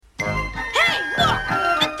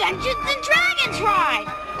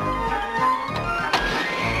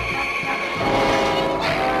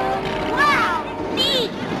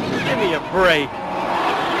break.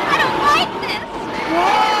 I don't like this.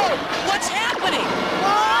 Whoa! What's happening?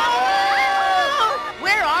 Whoa!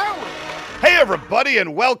 Where are we? Hey, everybody,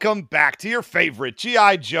 and welcome back to your favorite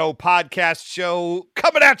G.I. Joe podcast show,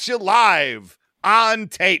 coming at you live on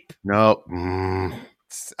tape. No.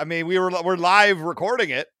 I mean, we're live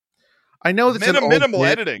recording it. I know that's minimal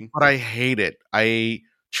editing, but I hate it. I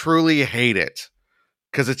truly hate it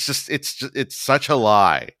because it's such a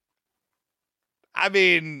lie. I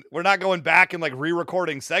mean, we're not going back and like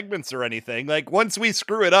re-recording segments or anything. Like once we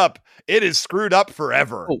screw it up, it is screwed up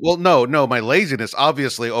forever. Oh, well, no, my laziness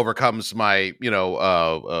obviously overcomes my,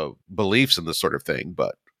 beliefs in this sort of thing.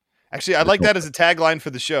 But actually, I'd like that as a tagline for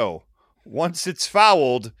the show. Once it's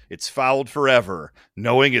fouled forever.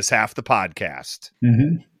 Knowing is half the podcast.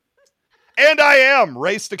 Mm-hmm. And I am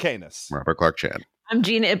Ray Stacanis. Robert Clark Chan. I'm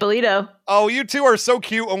Gina Ippolito. Oh, you two are so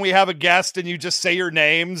cute when we have a guest and you just say your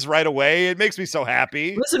names right away. It makes me so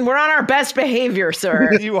happy. Listen, we're on our best behavior,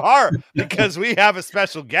 sir. You are, because we have a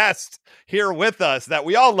special guest here with us that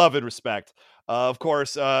we all love and respect. Of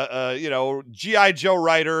course, G.I. Joe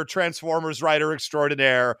writer, Transformers writer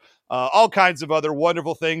extraordinaire, all kinds of other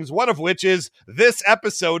wonderful things, one of which is this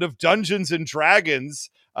episode of Dungeons and Dragons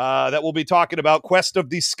that we'll be talking about, Quest of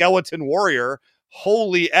the Skeleton Warrior.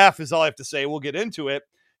 Holy F is all I have to say. We'll get into it.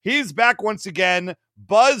 He's back once again.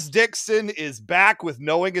 Buzz Dixon is back with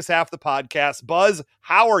Knowing is Half the Podcast. Buzz,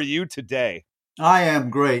 how are you today? I am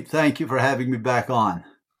great. Thank you for having me back on.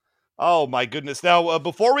 Oh, my goodness. Now,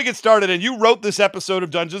 before we get started, and you wrote this episode of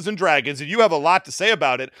Dungeons and Dragons, and you have a lot to say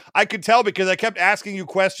about it. I could tell because I kept asking you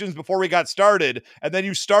questions before we got started, and then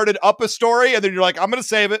you started up a story, and then you're like, I'm going to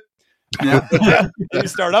save it. Yeah. You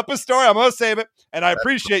start up a story, I'm going to save it. And I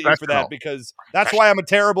appreciate you for that, because that's why I'm a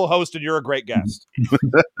terrible host and you're a great guest.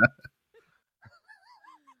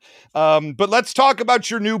 But let's talk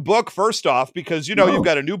about your new book first off, because, you've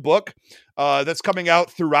got a new book that's coming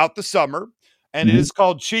out throughout the summer, and it is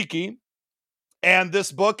called Cheeky. And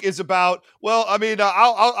this book is about,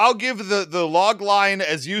 I'll give the log line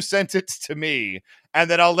as you sent it to me,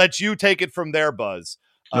 and then I'll let you take it from there, Buzz.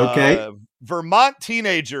 Okay. Vermont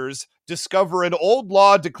teenagers discover an old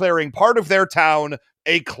law declaring part of their town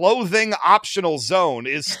a clothing optional zone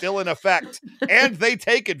is still in effect, and they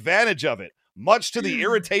take advantage of it, much to the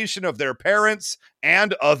irritation of their parents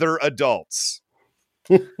and other adults.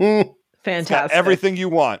 Fantastic. Everything you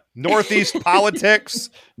want. Northeast politics,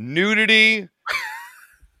 nudity.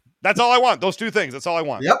 That's all I want. Those two things. That's all I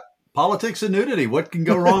want. Yep. Politics and nudity. What can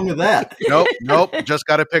go wrong with that? Nope. Just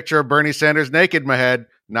got a picture of Bernie Sanders naked in my head.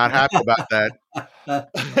 Not happy about that.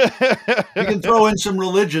 You can throw in some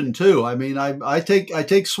religion too. I mean, I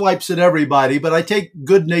take swipes at everybody, but I take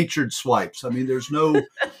good-natured swipes. I mean, there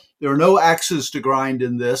are no axes to grind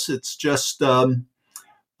in this. It's just, fun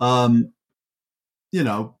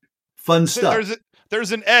stuff.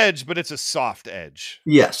 There's an edge, but it's a soft edge.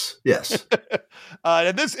 Yes.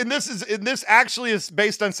 And this actually is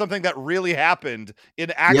based on something that really happened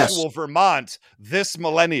in actual Vermont this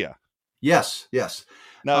millennia. Yes.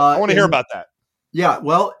 Now, I want to hear about that. Yeah,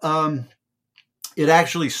 well, it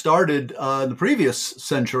actually started in the previous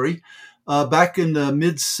century. Back in the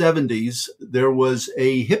mid-'70s, there was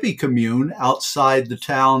a hippie commune outside the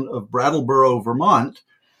town of Brattleboro, Vermont.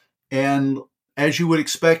 And as you would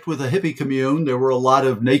expect with a hippie commune, there were a lot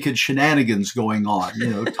of naked shenanigans going on,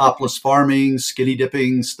 topless farming, skinny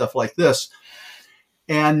dipping, stuff like this.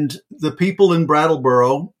 And the people in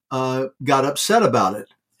Brattleboro got upset about it.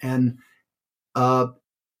 And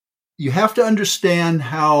you have to understand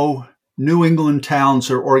how New England towns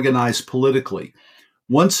are organized politically.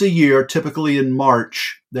 Once a year, typically in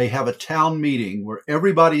March, they have a town meeting where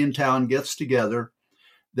everybody in town gets together.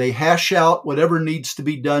 They hash out whatever needs to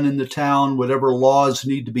be done in the town, whatever laws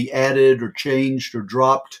need to be added or changed or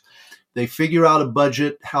dropped. They figure out a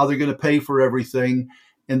budget, how they're going to pay for everything.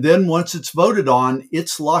 And then once it's voted on,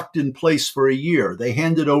 it's locked in place for a year. They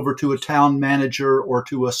hand it over to a town manager or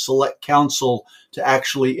to a select council to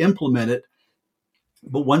actually implement it.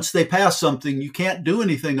 But once they pass something, you can't do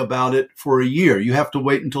anything about it for a year. You have to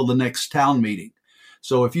wait until the next town meeting.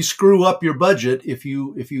 So if you screw up your budget, if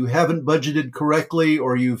you haven't budgeted correctly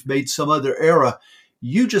or you've made some other error,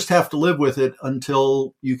 you just have to live with it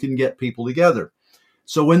until you can get people together.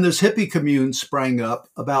 So when this hippie commune sprang up,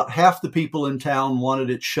 about half the people in town wanted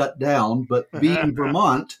it shut down. But being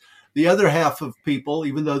Vermont, the other half of people,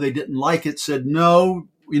 even though they didn't like it, said, no,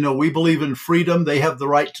 we believe in freedom. They have the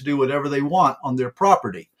right to do whatever they want on their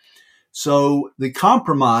property. So the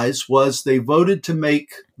compromise was they voted to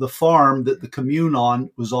make the farm that the commune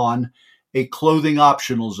was on a clothing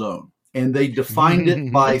optional zone. And they defined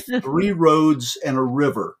it by 3 roads and a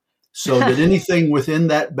river. so that anything within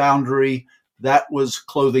that boundary, that was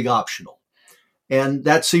clothing optional. And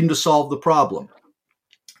that seemed to solve the problem.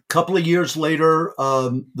 A couple of years later,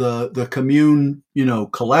 the commune,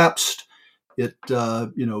 collapsed. It,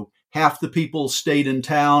 half the people stayed in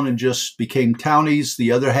town and just became townies.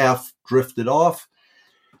 The other half drifted off.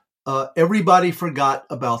 Everybody forgot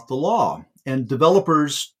about the law, and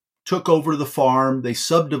developers took over the farm. They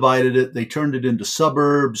subdivided it. They turned it into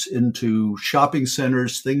suburbs, into shopping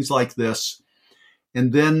centers, things like this.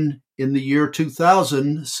 And then in the year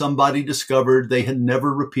 2000, somebody discovered they had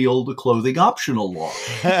never repealed the clothing optional law.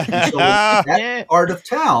 So in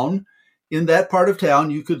that part of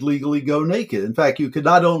town, you could legally go naked. In fact, you could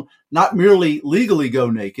not merely legally go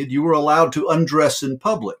naked, you were allowed to undress in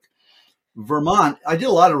public. Vermont, I did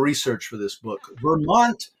a lot of research for this book.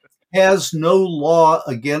 Vermont has no law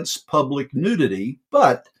against public nudity,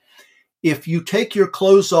 but if you take your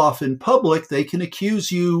clothes off in public, they can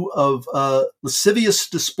accuse you of lascivious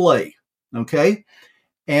display, okay?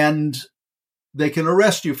 And they can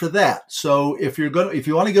arrest you for that. So if you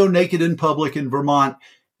want to go naked in public in Vermont,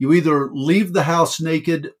 you either leave the house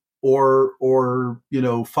naked or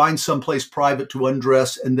find someplace private to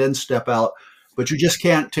undress and then step out. But you just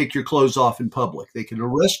can't take your clothes off in public. They can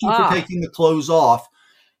arrest you for taking the clothes off,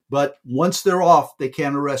 but once they're off, they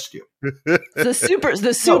can't arrest you.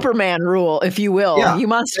 The Superman rule, if you will. Yeah, you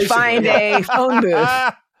must basically, find a phone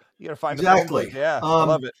booth. You got to find exactly. A phone booth. Yeah, I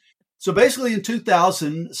love it. So basically, in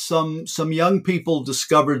 2000, some young people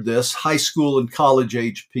discovered this, high school and college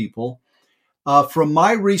age people. From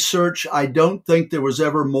my research, I don't think there was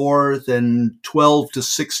ever more than 12 to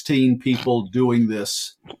 16 people doing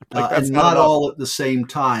this, and not all at the same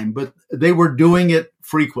time, but they were doing it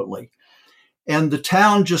frequently. And the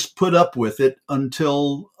town just put up with it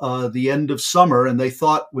until the end of summer. And they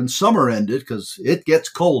thought when summer ended, because it gets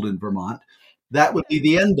cold in Vermont, that would be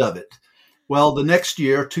the end of it. Well, the next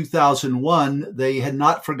year, 2001, they had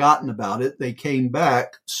not forgotten about it. They came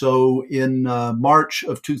back. So in March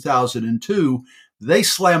of 2002, they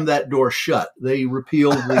slammed that door shut. They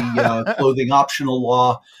repealed the clothing optional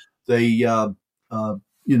law. They,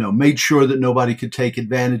 made sure that nobody could take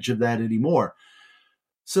advantage of that anymore.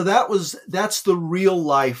 So that's the real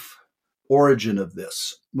life origin of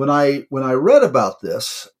this. When I read about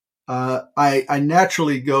this, I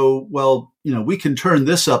naturally go, well, we can turn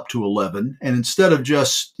this up to 11, and instead of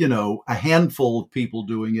just, a handful of people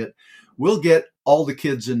doing it, we'll get all the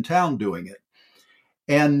kids in town doing it.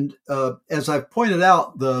 And as I've pointed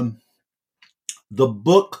out, the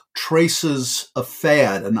book traces a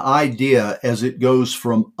fad, an idea, as it goes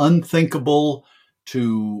from unthinkable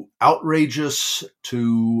to outrageous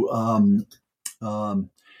to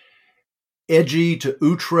edgy to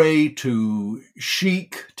outre to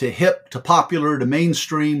chic to hip to popular to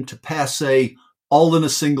mainstream to passé, all in a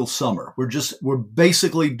single summer. We're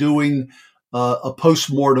basically doing a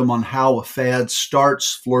postmortem on how a fad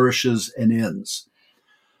starts, flourishes, and ends.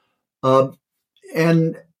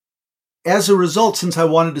 And as a result, since I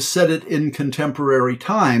wanted to set it in contemporary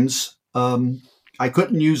times, I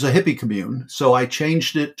couldn't use a hippie commune, so I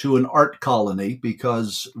changed it to an art colony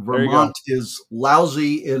because Vermont is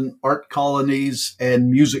lousy in art colonies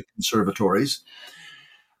and music conservatories,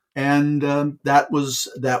 and that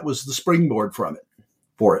was the springboard for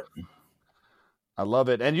it. I love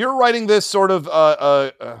it. And you're writing this sort of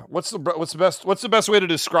what's the best way to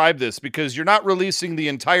describe this? Because you're not releasing the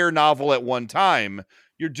entire novel at one time.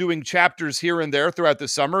 You're doing chapters here and there throughout the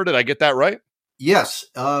summer. Did I get that right? Yes,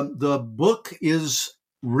 the book is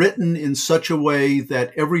written in such a way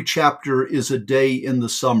that every chapter is a day in the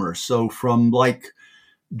summer. So from like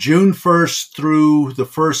June 1st through the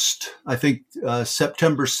first, I think,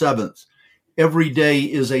 September 7th, every day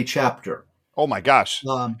is a chapter. Oh my gosh.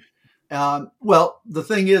 Well, the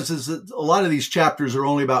thing is that a lot of these chapters are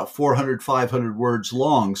only about 400, 500 words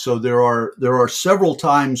long. So there are several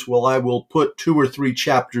times where I will put 2 or 3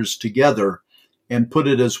 chapters together and put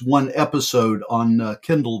it as one episode on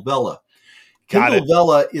Kindle Vella. Kindle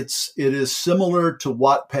Vella, it is similar to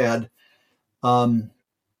Wattpad.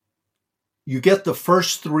 You get the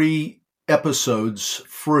first 3 episodes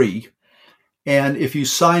free, and if you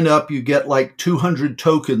sign up, you get like 200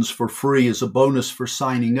 tokens for free as a bonus for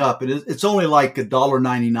signing up. It's only like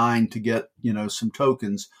 $1.99 to get some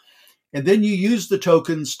tokens, and then you use the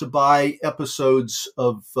tokens to buy episodes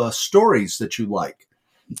of stories that you like.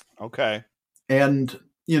 Okay. And,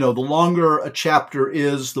 the longer a chapter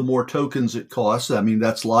is, the more tokens it costs. I mean,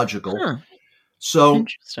 that's logical. Huh. So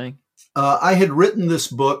Interesting. I had written this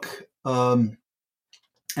book, and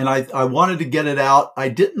I wanted to get it out. I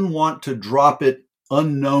didn't want to drop it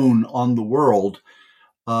unknown on the world.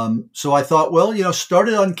 So I thought, well, start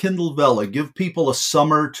it on Kindle Vella. Give people a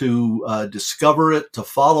summer to discover it, to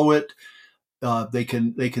follow it. They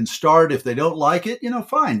can start. If they don't like it,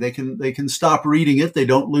 fine. They can stop reading it. They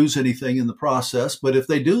don't lose anything in the process. But if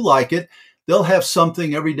they do like it, they'll have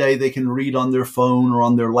something every day they can read on their phone or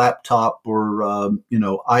on their laptop or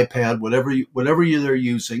iPad, whatever they're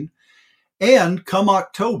using. And come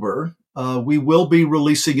October, we will be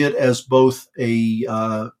releasing it as both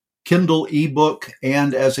a Kindle ebook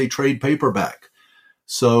and as a trade paperback.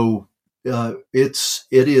 So it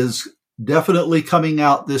is definitely coming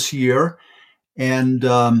out this year. And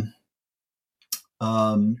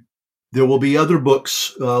there will be other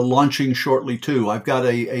books launching shortly too. I've got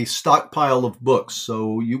a stockpile of books,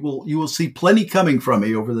 so you will see plenty coming from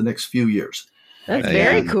me over the next few years. That's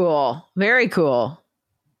very cool. Very cool.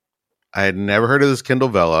 I had never heard of this Kindle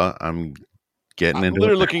Vella. I'm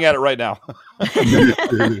literally looking at it right now.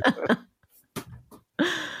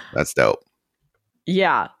 That's dope.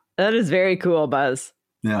 Yeah, that is very cool, Buzz.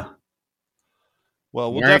 Yeah.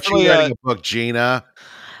 Well, we'll Aren't definitely you writing a book, Gina.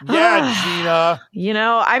 Yeah,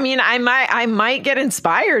 Gina. I mean, I might get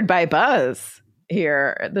inspired by Buzz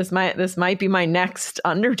here. This might be my next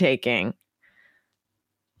undertaking.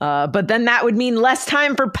 But then that would mean less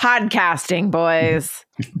time for podcasting, boys.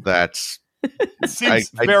 That's seems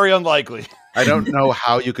very unlikely. I don't know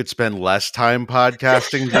how you could spend less time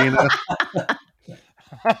podcasting, Gina.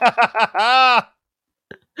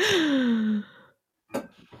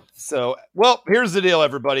 So, well, here's the deal,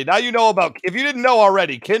 everybody. Now you know about, if you didn't know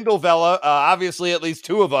already, Kindle Vella, obviously at least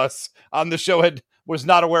two of us on the show was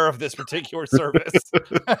not aware of this particular service.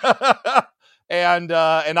 and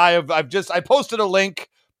I posted a link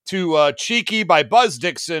to Cheeky by Buzz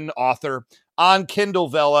Dixon, author, on Kindle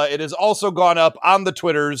Vella. It has also gone up on the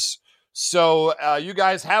Twitters. So you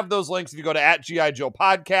guys have those links. If you go to @GI Joe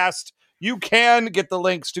Podcast, you can get the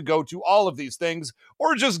links to go to all of these things,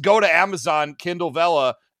 or just go to Amazon Kindle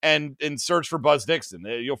Vella and search for Buzz Dixon.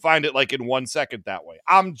 You'll find it like in 1 second that way.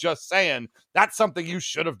 I'm just saying that's something you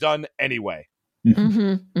should have done anyway.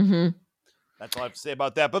 Mm-hmm, mm-hmm. That's all I have to say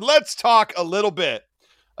about that. But let's talk a little bit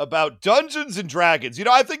about Dungeons and Dragons.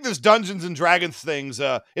 I think this Dungeons and Dragons things,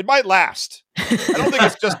 it might last. I don't think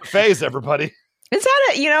it's just a phase, everybody. It's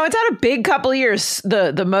had a big couple of years.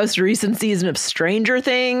 The most recent season of Stranger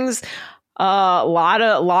Things, a lot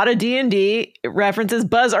of D&D references.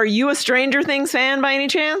 Buzz, are you a Stranger Things fan by any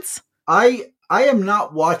chance? I am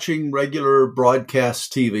not watching regular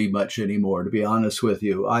broadcast TV much anymore, to be honest with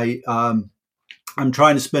you. I'm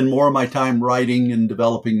trying to spend more of my time writing and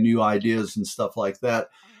developing new ideas and stuff like that.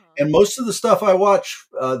 And most of the stuff I watch,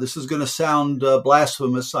 this is going to sound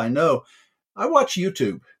blasphemous, I know. I watch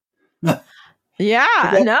YouTube. Yeah,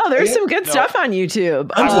 there's some good stuff on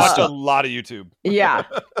YouTube. I watch a lot of YouTube. Yeah,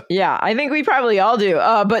 I think we probably all do.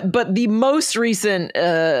 But the most recent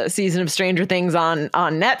season of Stranger Things on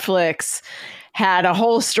Netflix had a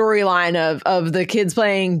whole storyline of the kids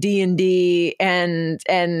playing D&D and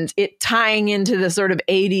it tying into the sort of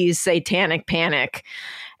 80s satanic panic.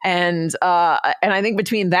 And I think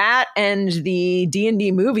between that and the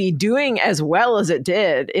D&D movie doing as well as it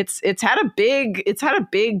did, it's had a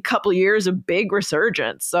big couple years of big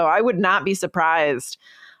resurgence. So I would not be surprised.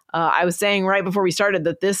 I was saying right before we started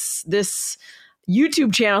that this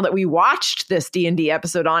YouTube channel that we watched this D&D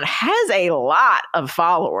episode on has a lot of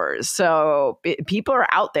followers. So people are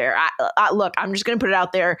out there. Look, I'm just going to put it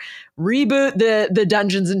out there. Reboot the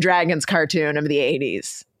Dungeons and Dragons cartoon of the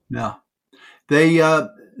 80s. Yeah.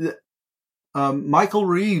 Michael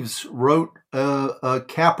Reeves wrote a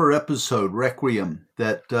Capper episode, Requiem,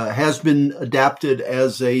 that has been adapted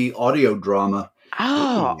as a audio drama.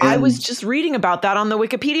 Oh, I was just reading about that on the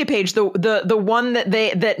Wikipedia page. The one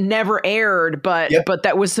that never aired, but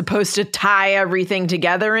that was supposed to tie everything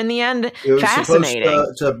together in the end. It was fascinating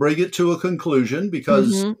supposed to bring it to a conclusion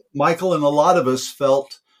because Michael and a lot of us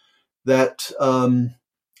felt that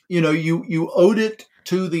you owed it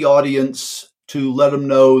to the audience to let them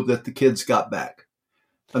know that the kids got back.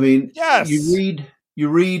 I mean, yes. You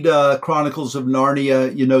read Chronicles of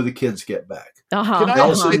Narnia, the kids get back. Uh-huh.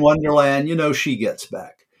 Alice in Wonderland, she gets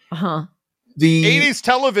back. Uh-huh. The 80s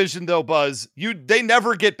television, though, Buzz, they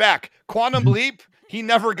never get back. Quantum Leap, he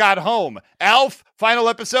never got home. Alf, final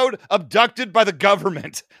episode, abducted by the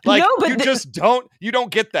government. Like, no, but you don't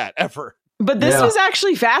get that ever. But this was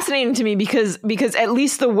actually fascinating to me because at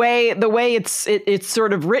least the way it's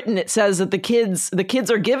sort of written, it says that the kids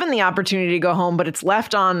are given the opportunity to go home, but it's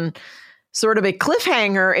left on sort of a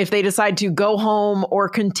cliffhanger if they decide to go home or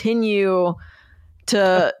continue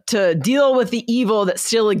to deal with the evil that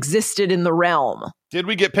still existed in the realm. Did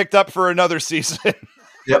we get picked up for another season?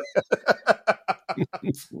 Yep.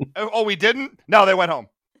 Oh, we didn't? No, they went home.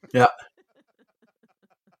 Yeah.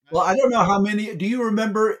 Well, I don't know how many. Do you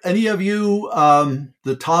remember, any of you,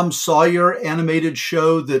 the Tom Sawyer animated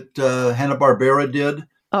show that Hanna-Barbera did?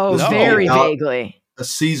 Oh, This very came out vaguely. a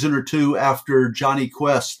season or two after Johnny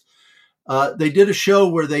Quest. They did a show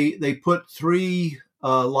where they put three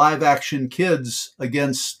live action kids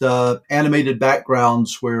against animated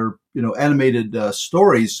backgrounds, where, animated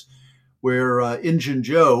stories, where Injun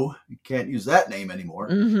Joe, you can't use that name anymore,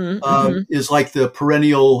 is like the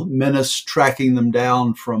perennial menace, tracking them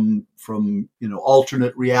down from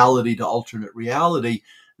alternate reality to alternate reality.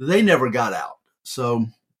 They never got out. So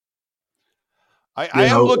I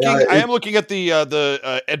am looking at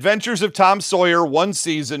the Adventures of Tom Sawyer, one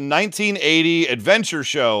season, 1980 adventure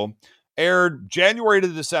show, aired January to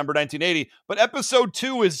December 1980. But episode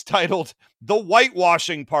 2 is titled "The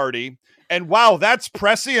Whitewashing Party," and wow, that's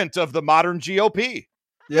prescient of the modern GOP.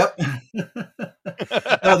 Yep.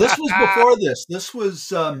 No, this was before this. This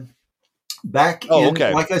was back in,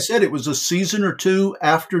 like I said, it was a season or two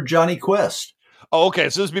after Johnny Quest. Oh, okay.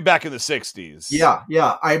 So this would be back in the 60s.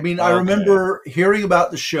 Yeah. I mean, I remember hearing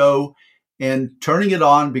about the show and turning it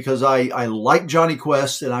on because I like Johnny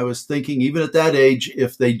Quest, and I was thinking, even at that age,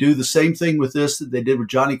 if they do the same thing with this that they did with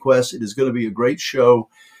Johnny Quest, it is going to be a great show.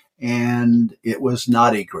 And it was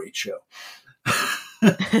not a great show.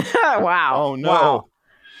 Wow. Oh, no. Wow.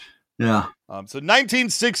 Yeah. So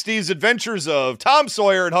 1960s Adventures of Tom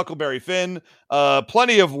Sawyer and Huckleberry Finn.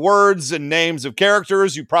 Plenty of words and names of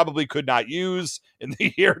characters you probably could not use in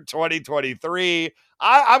the year 2023.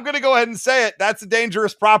 I'm going to go ahead and say it. That's a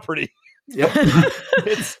dangerous property. Yep.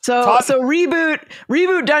 So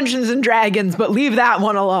reboot Dungeons and Dragons, but leave that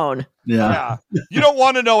one alone. Yeah. You don't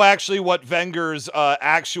want to know actually what Venger's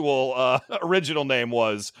actual original name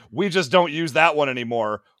was. We just don't use that one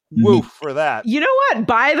anymore. Woof for that. You know what?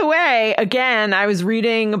 By the way, again, I was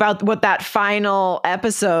reading about what that final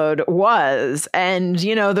episode was, and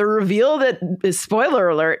the reveal that is, spoiler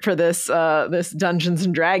alert for this this Dungeons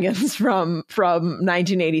and Dragons from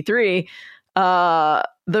 1983.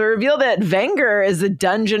 The reveal that Venger is the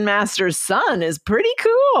Dungeon Master's son is pretty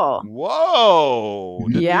cool. Whoa!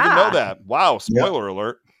 Didn't even know that. Wow! Spoiler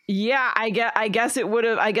alert. Yeah, I guess it would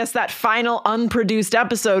have. I guess that final unproduced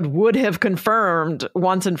episode would have confirmed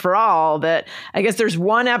once and for all that. I guess there's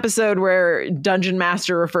one episode where Dungeon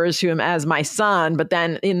Master refers to him as my son, but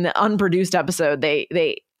then in the unproduced episode, they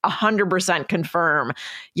 100% confirm,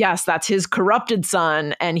 yes, that's his corrupted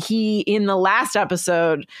son, and he in the last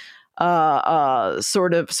episode,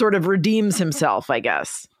 sort of redeems himself, I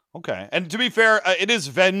guess. Okay, and to be fair, it is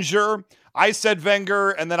Venger. I said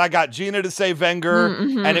Venger, and then I got Gina to say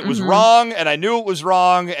Venger, and it was wrong, and I knew it was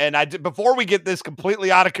wrong, and I did, before we get this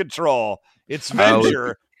completely out of control, it's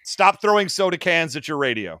Venger. Stop throwing soda cans at your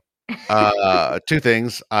radio. Two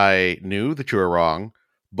things. I knew that you were wrong,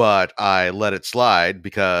 but I let it slide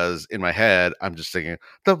because in my head, I'm just thinking,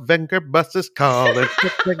 the Venger bus is calling,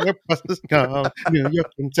 the Venger bus is calling, New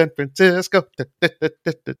York and San Francisco.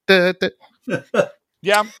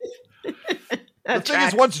 Yeah. The thing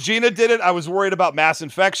is, once Gina did it, I was worried about mass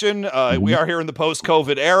infection. We are here in the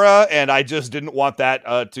post-COVID era, and I just didn't want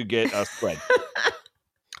that to get spread.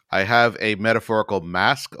 I have a metaphorical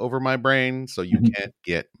mask over my brain, so you can't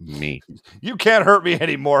get me. You can't hurt me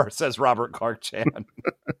anymore, says Robert Clark Chan.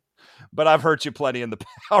 But I've hurt you plenty in the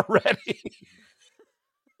past already.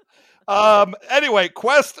 Anyway,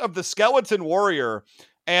 Quest of the Skeleton Warrior.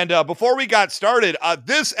 And before we got started,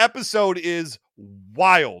 this episode is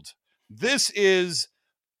wild. This is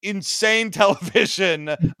insane television.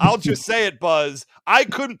 I'll just say it, Buzz. I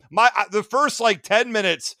couldn't, the first 10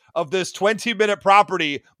 minutes of this 20-minute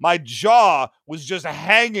property, my jaw was just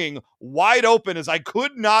hanging wide open as I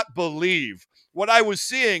could not believe what I was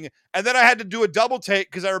seeing. And then I had to do a double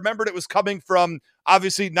take because I remembered it was coming from,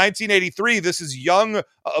 obviously, 1983. This is young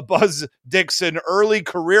Buzz Dixon, early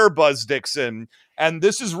career Buzz Dixon. And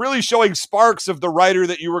this is really showing sparks of the writer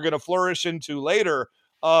that you were going to flourish into later.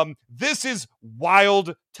 This is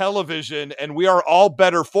wild television, and we are all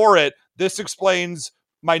better for it. This explains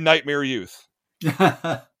my nightmare youth.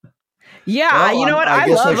 Yeah, well, you know what? I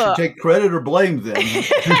guess I should take credit or blame then.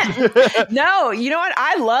 No, you know what?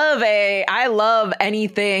 I love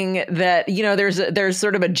anything that, there's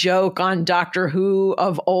sort of a joke on Doctor Who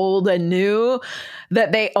of old and new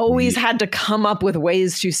that they always had to come up with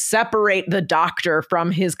ways to separate the Doctor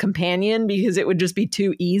from his companion because it would just be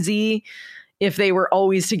too easy. If they were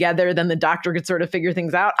always together, then the Doctor could sort of figure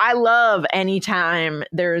things out. I love anytime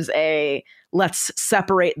there's a let's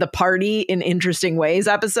separate the party in interesting ways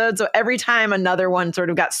episode. So every time another one sort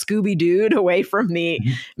of got Scooby-Dooed away from the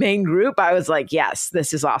main group, I was like, yes,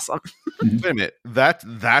 this is awesome. Wait a minute.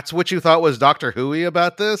 That's what you thought was Doctor Who-y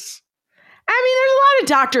about this? I mean, there's a lot of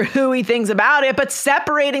Doctor Who-y things about it, but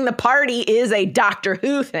separating the party is a Doctor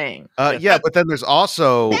Who thing. Yeah, but then there's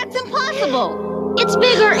also... That's impossible. It's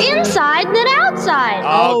bigger inside than outside.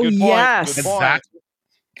 Oh, good point. yes. Good And point. that-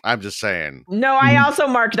 I'm just saying. No, I also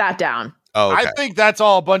marked that down. Oh, okay. I think that's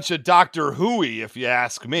all a bunch of Doctor Who-y, if you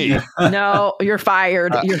ask me. No, you're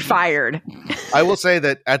fired. You're fired. I will say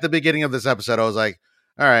that at the beginning of this episode, I was like,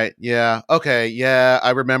 all right, yeah, okay, yeah,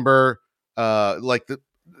 I remember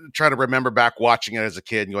trying to remember back watching it as a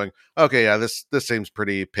kid and going, okay, yeah, this seems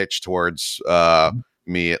pretty pitched towards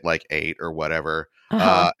me at like 8 or whatever.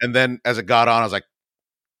 And then as it got on, I was like,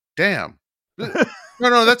 damn.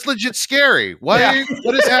 No, that's legit scary. What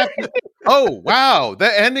is happening? Oh, wow.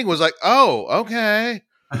 That ending was like, oh, okay.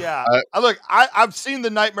 Yeah. Look, I've seen the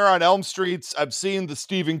Nightmare on Elm Streets. I've seen the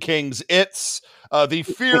Stephen King's It's. The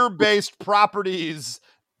fear-based properties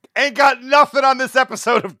ain't got nothing on this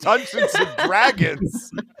episode of Dungeons and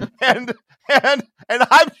Dragons. And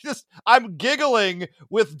I'm giggling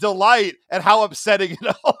with delight at how upsetting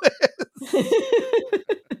it all is.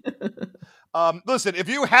 Listen, if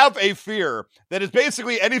you have a fear that is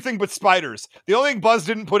basically anything but spiders, the only thing Buzz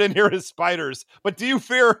didn't put in here is spiders, but do you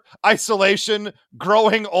fear isolation,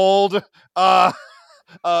 growing old,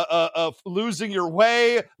 losing your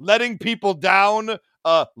way, letting people down,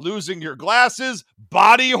 losing your glasses,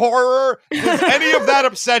 body horror? Does any of that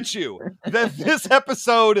upset you? Then this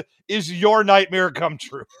episode is your nightmare come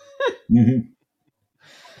true. Mhm.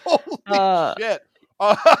 Holy shit.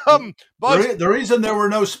 The reason there were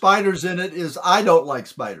no spiders in it is I don't like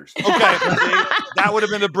spiders. Okay, see, that would have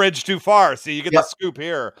been a bridge too far. See, you get the scoop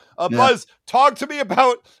here. Buzz, talk to me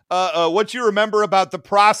about what you remember about the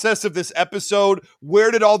process of this episode. Where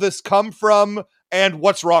did all this come from, and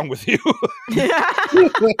what's wrong with you?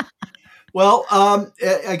 Well,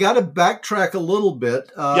 I got to backtrack a little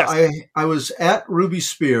bit. Yes. I was at Ruby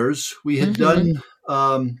Spears. We had done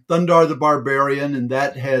Thundar the Barbarian, and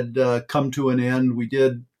that had come to an end. We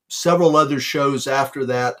did several other shows after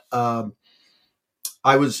that.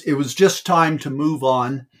 It was just time to move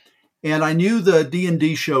on, and I knew the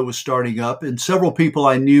D&D show was starting up, and several people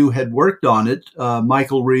I knew had worked on it.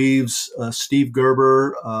 Michael Reeves, Steve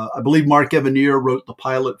Gerber, I believe Mark Evanier wrote the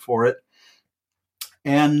pilot for it,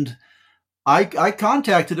 and I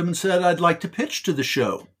contacted him and said I'd like to pitch to the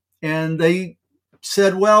show, and they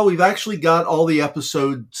said, well, we've actually got all the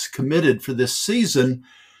episodes committed for this season.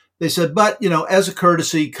 They said, but, as a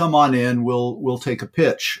courtesy, come on in, we'll take a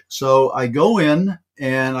pitch. So I go in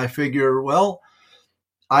and I figure, well,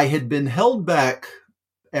 I had been held back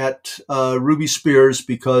at Ruby Spears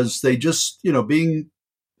because they just, being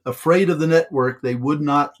afraid of the network, they would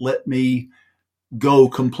not let me go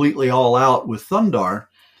completely all out with Thundar.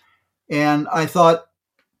 And I thought,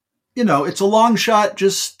 it's a long shot,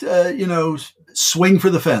 just, swing for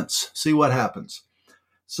the fence, see what happens.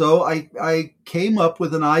 So I came up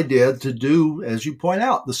with an idea to do, as you point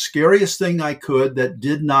out, the scariest thing I could that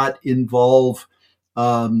did not involve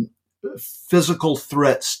physical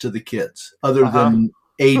threats to the kids other than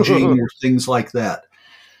aging or things like that.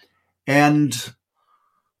 And,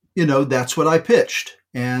 that's what I pitched.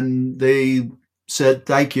 And they said,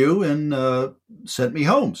 thank you, and sent me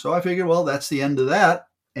home. So I figured, well, that's the end of that.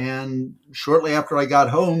 And shortly after I got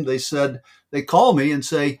home, they call me and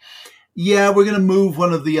say, yeah, we're going to move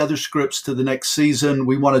one of the other scripts to the next season.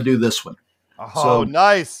 We want to do this one. Oh, So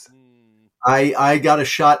nice. I got a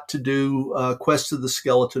shot to do Quest of the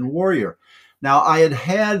Skeleton Warrior. Now, I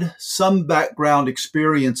had some background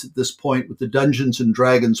experience at this point with the Dungeons and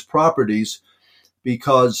Dragons properties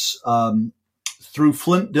because through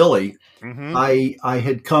Flint Dilley, I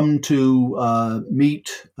had come to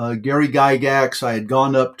meet Gary Gygax. I had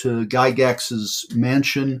gone up to Gygax's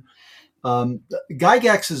mansion.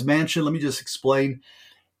 Gygax's mansion, let me just explain.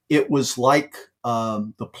 It was like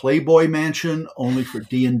the Playboy Mansion, only for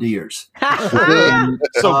D&Ders.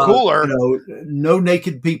 So cooler. No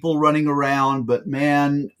naked people running around, but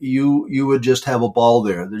man, you would just have a ball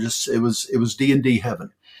there. It was D&D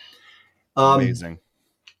heaven. Amazing.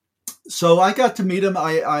 So I got to meet him.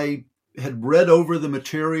 I had read over the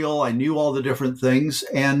material. I knew all the different things.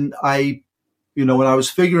 And when I was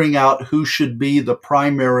figuring out who should be the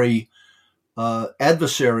primary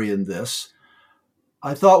adversary in this,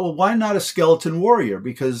 I thought, well, why not a skeleton warrior?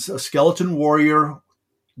 Because a skeleton warrior,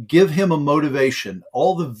 give him a motivation.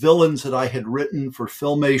 All the villains that I had written for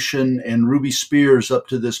Filmation and Ruby Spears up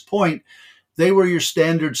to this point, they were your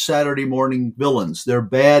standard Saturday morning villains. They're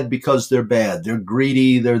bad because they're bad. They're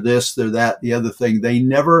greedy. They're this, they're that, the other thing. They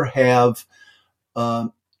never have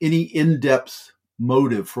any in-depth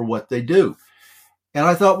motive for what they do. And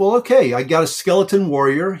I thought, well, okay, I got a skeleton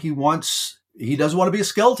warrior. He doesn't want to be a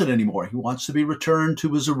skeleton anymore. He wants to be returned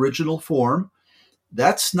to his original form.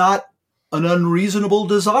 That's not an unreasonable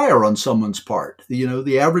desire on someone's part.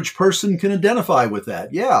 The average person can identify with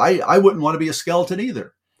that. Yeah, I wouldn't want to be a skeleton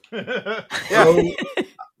either. So,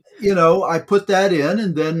 I put that in,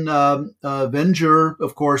 and then Avenger,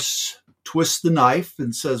 of course, twists the knife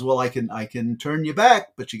and says, well, I can turn you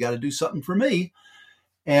back, but you got to do something for me.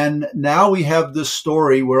 And now we have this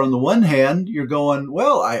story where on the one hand, you're going,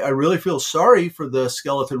 well, I really feel sorry for the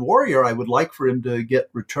skeleton warrior. I would like for him to get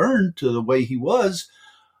returned to the way he was.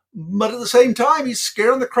 But at the same time, he's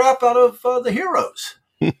scaring the crap out of the heroes.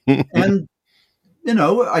 And,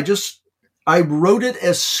 I wrote it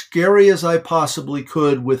as scary as I possibly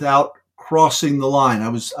could without crossing the line. I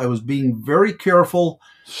was being very careful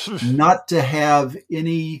not to have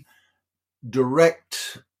any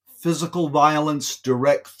direct physical violence,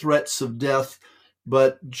 direct threats of death,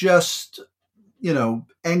 but just,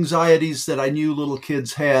 anxieties that I knew little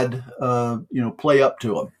kids had, play up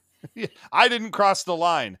to them. I didn't cross the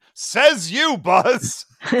line. Says you, Buzz.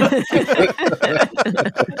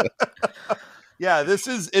 Yeah,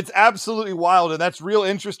 it's absolutely wild. And that's real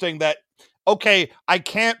interesting that, okay, I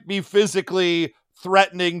can't be physically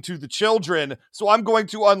threatening to the children, so I'm going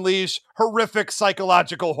to unleash horrific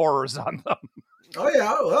psychological horrors on them. Oh,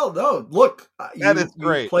 yeah. Well, no, look, that is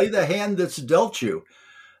great. You play the hand that's dealt you.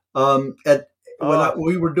 When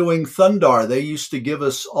we were doing Thundar, they used to give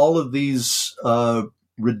us all of these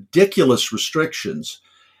ridiculous restrictions.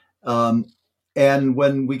 And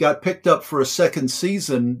when we got picked up for a second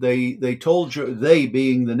season, they told Joe, they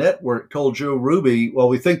being the network, told Joe Ruby, well,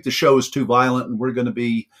 we think the show is too violent and we're going to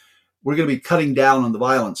be cutting down on the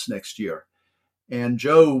violence next year. And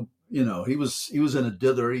Joe, he was in a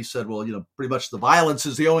dither. He said, well, pretty much the violence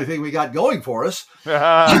is the only thing we got going for us.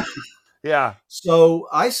 Yeah. So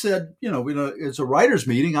I said, it's a writer's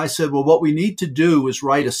meeting. I said, well, what we need to do is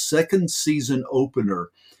write a second season opener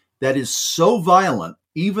that is so violent,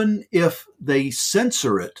 even if they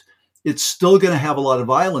censor it, it's still going to have a lot of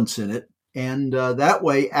violence in it. And that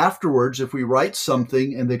way, afterwards, if we write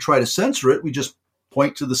something and they try to censor it, we just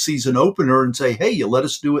point to the season opener and say, hey, you let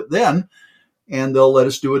us do it then. And they'll let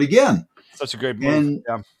us do it again. Such a great move.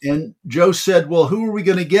 And Joe said, well, who are we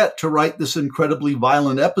going to get to write this incredibly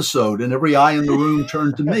violent episode? And every eye in the room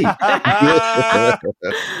turned to me. Yeah.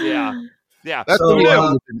 That's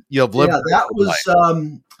you've lived. Yeah, that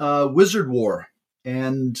was Wizard War.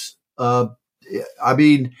 And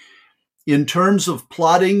in terms of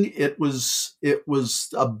plotting, it was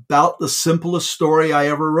about the simplest story I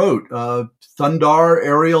ever wrote. Thundar,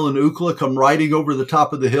 Ariel, and Ukla come riding over the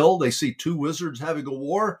top of the hill. They see two wizards having a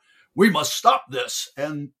war. We must stop this.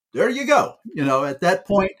 And there you go. At that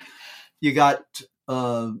point, you got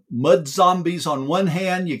mud zombies on one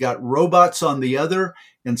hand, you got robots on the other.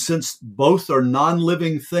 And since both are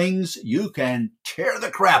non-living things, you can tear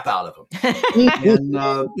the crap out of them.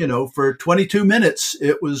 And, for 22 minutes,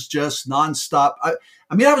 it was just nonstop. I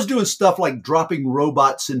was doing stuff like dropping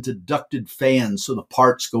robots into ducted fans so the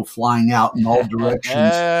parts go flying out in all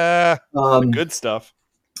directions. Good stuff.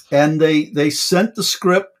 And they sent the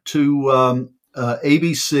script to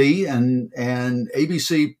ABC, and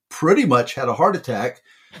ABC pretty much had a heart attack.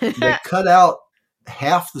 They cut out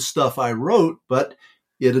half the stuff I wrote, but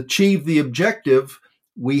it achieved the objective.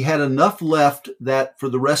 We had enough left that for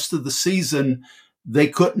the rest of the season, they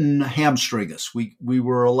couldn't hamstring us. We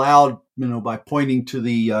were allowed, by pointing to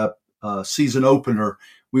the season opener,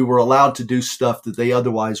 we were allowed to do stuff that they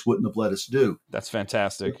otherwise wouldn't have let us do. That's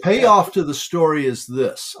fantastic. The payoff to the story is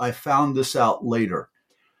this. I found this out later.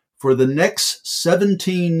 For the next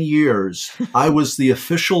 17 years, I was the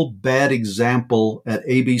official bad example at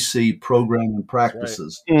ABC program and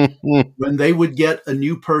practices. Right. When they would get a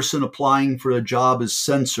new person applying for a job as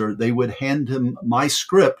censor, they would hand him my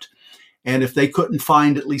script. And if they couldn't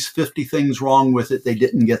find at least 50 things wrong with it, they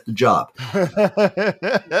didn't get the job.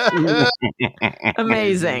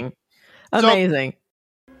 Amazing. Amazing.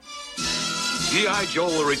 G.I. Joe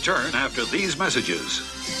will return after these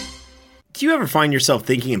messages. Do you ever find yourself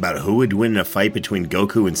thinking about who would win in a fight between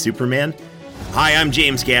Goku and Superman? Hi, I'm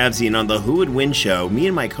James Gavsey, and on the Who Would Win show, me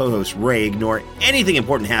and my co-host Ray ignore anything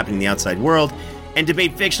important happening in the outside world and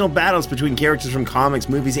debate fictional battles between characters from comics,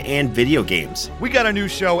 movies, and video games. We got a new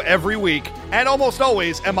show every week, and almost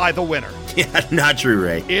always am I the winner. Yeah, not true,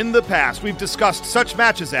 Ray. In the past, we've discussed such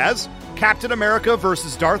matches as Captain America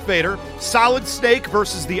versus Darth Vader, Solid Snake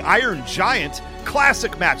versus the Iron Giant,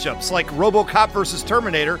 classic matchups like RoboCop versus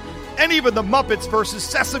Terminator, and even the Muppets versus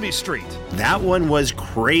Sesame Street. That one was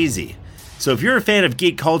crazy. So if you're a fan of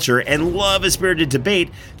geek culture and love a spirited debate,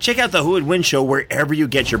 check out the Who Would Win Show wherever you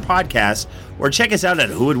get your podcasts, or check us out at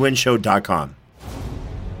whowouldwinshow.com.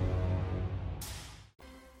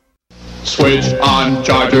 Switch on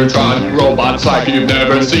Chargertron, robots like you've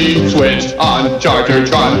never seen. Switch on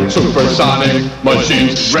Chargertron, supersonic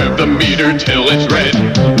machines. Rev the meter till it's red.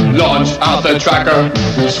 Launch out the tracker.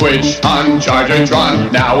 Switch on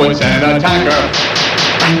Chargertron, now it's an attacker.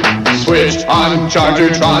 Switch on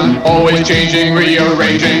Chargertron, always changing,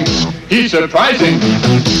 rearranging. He's surprising.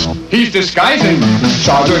 He's disguising.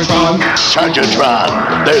 Chargertron.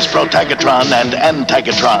 Chargertron. There's Protagatron and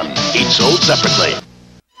Antagatron, each sold separately.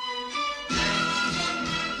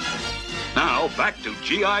 Now back to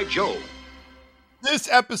G.I. Joe. This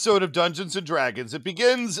episode of Dungeons and Dragons, it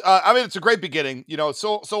begins, it's a great beginning. You know,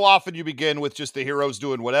 so often you begin with just the heroes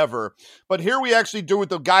doing whatever. But here we actually do with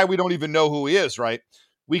the guy we don't even know who he is, right?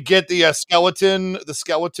 We get the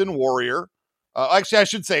skeleton warrior. Actually, I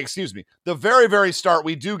should say, excuse me. The very, very start,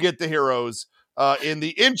 we do get the heroes in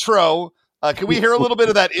the intro. Can we hear a little bit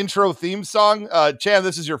of that intro theme song? Chan,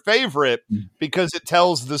 this is your favorite because it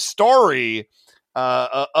tells the story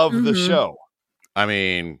of the show. I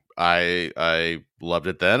mean, I loved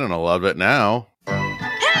it then and I love it now. Hey,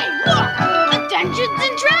 look! The Dungeons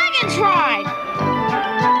and Dragons ride!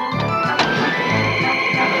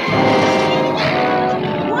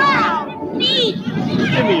 Wow, neat!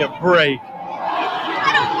 Give me a break.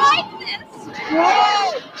 I don't like this!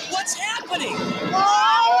 Whoa! What's happening?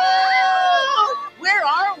 Whoa! Where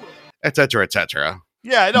are we? Et cetera, et cetera.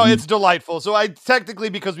 Yeah, no, it's delightful. So technically,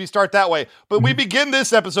 because we start that way, but we begin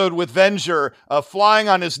this episode with Venger flying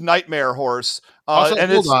on his nightmare horse. Also,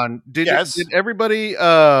 and hold on. Did everybody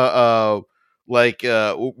was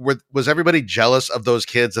everybody jealous of those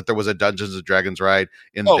kids that there was a Dungeons and Dragons ride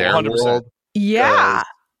in their 100%. World? Yeah.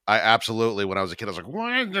 I absolutely, when I was a kid, I was like,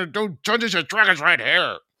 why are there no Dungeons and Dragons right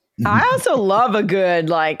here? I also love a good,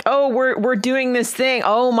 like, oh, we're doing this thing.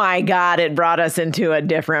 Oh my God, it brought us into a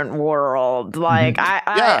different world. Like,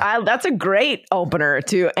 I that's a great opener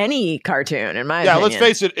to any cartoon, in my opinion. Yeah, let's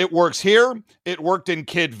face it, it works here. It worked in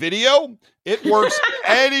kid video. It works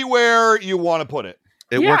anywhere you want to put it.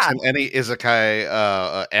 It works in any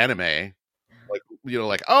isekai anime. Like, you know,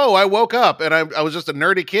 like, oh, I woke up and I was just a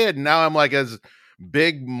nerdy kid, and now I'm like a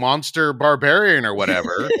big monster barbarian or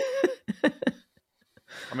whatever.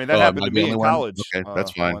 I mean, that happened to me in college. Okay,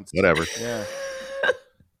 that's fine. Once. Whatever. Yeah.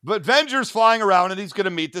 But Venger's flying around, and he's going to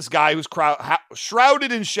meet this guy who's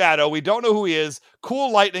shrouded in shadow. We don't know who he is. Cool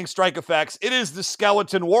lightning strike effects. It is the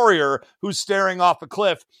skeleton warrior who's staring off a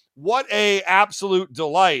cliff. What a absolute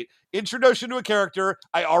delight. Introduction to a character.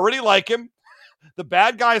 I already like him. The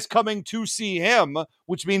bad guy's coming to see him,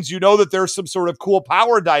 which means you know that there's some sort of cool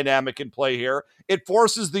power dynamic in play here. It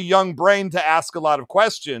forces the young brain to ask a lot of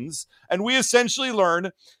questions, and we essentially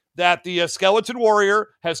learn that the skeleton warrior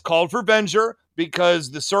has called for Venger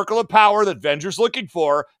because the circle of power that Venger's looking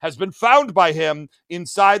for has been found by him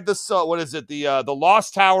inside the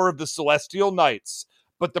Lost Tower of the Celestial Knights.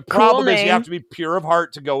 But the problem is you have to be pure of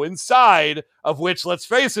heart to go inside, of which, let's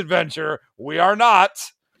face it, Venger, we are not.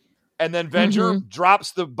 And then Venger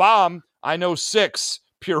drops the bomb. I know 6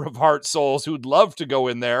 pure of heart souls who'd love to go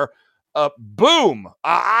in there. Boom!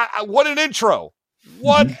 What an intro!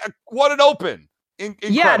 What an open!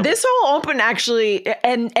 Incredible. Yeah, this whole open actually,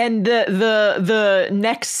 and the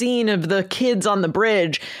next scene of the kids on the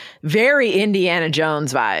bridge, very Indiana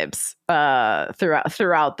Jones vibes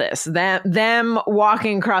throughout this. Them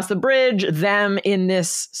walking across the bridge, them in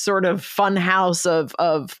this sort of fun house of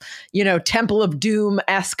Temple of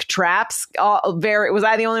Doom-esque traps. Was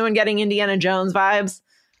I the only one getting Indiana Jones vibes?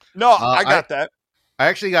 No, I got that. I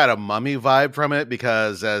actually got a Mummy vibe from it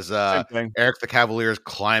because as Eric the Cavalier is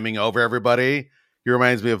climbing over everybody, he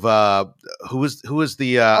reminds me of who was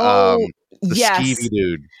the skeevy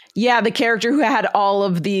dude. Yeah, the character who had all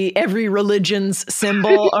of every religion's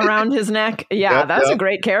symbol around his neck. Yeah, that's a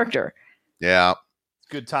great character. Yeah.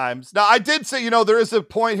 Good times. Now, I did say, there is a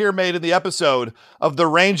point here made in the episode of the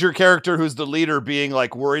ranger character who's the leader being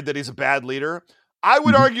like worried that he's a bad leader. I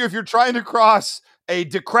would argue if you're trying to cross a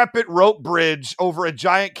decrepit rope bridge over a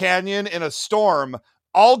giant canyon in a storm,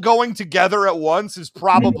 all going together at once is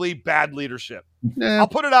probably bad leadership. I'll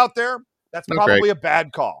put it out there. That's probably a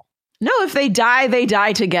bad call. No, if they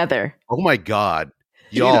die together. Oh my God.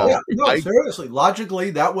 Y'all. Seriously,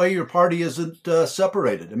 logically, that way your party isn't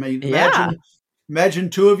separated. I mean, imagine imagine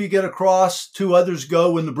two of you get across, two others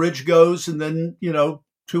go when the bridge goes, and then,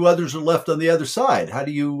 two others are left on the other side. How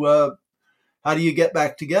do you get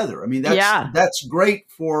back together? I mean, that's great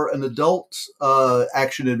for an adult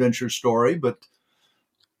action adventure story, but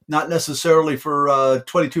not necessarily for a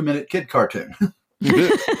 22-minute kid cartoon.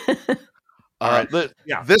 All right.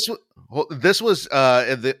 This was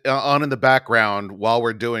on in the background while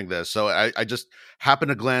we're doing this. So I just happened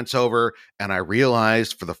to glance over and I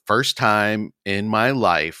realized for the first time in my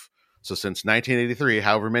life, so since 1983,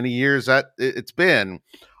 however many years that it's been,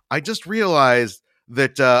 I just realized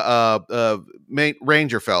that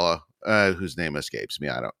Ranger fella, whose name escapes me,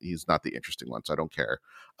 he's not the interesting one, so I don't care,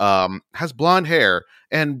 has blonde hair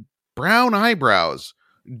and brown eyebrows.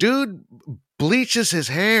 Dude bleaches his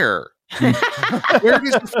hair. Where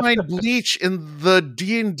does he find bleach in the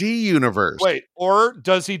D&D universe? Wait, or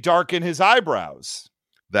does he darken his eyebrows?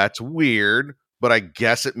 That's weird, but I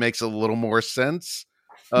guess it makes a little more sense,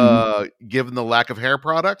 given the lack of hair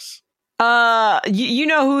products. You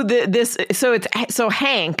know who this? So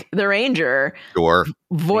Hank, the Ranger, sure,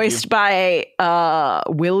 voiced by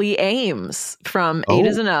Willie Ames from Eight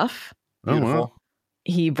Is Enough. Beautiful. Wow.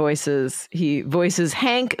 He voices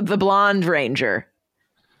Hank, the blonde Ranger.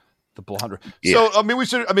 The blonde. Yeah. So,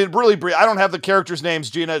 really brief. I don't have the characters' names,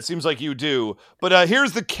 Gina. It seems like you do. But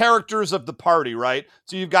here's the characters of the party, right?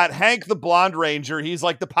 So you've got Hank, the blonde ranger. He's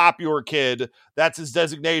like the popular kid. That's his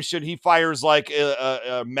designation. He fires like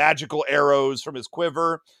magical arrows from his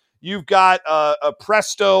quiver. You've got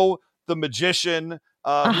Presto, the magician.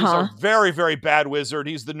 Who's a very, very bad wizard.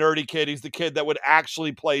 He's the nerdy kid. He's the kid that would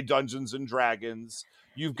actually play Dungeons and Dragons.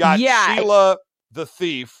 You've got Sheila, the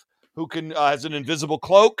thief, who has an invisible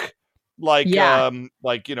cloak. Like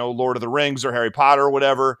Lord of the Rings or Harry Potter or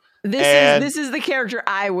whatever. This is the character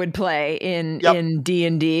I would play in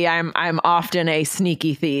D&D. I'm often a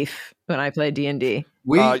sneaky thief when I play D&D.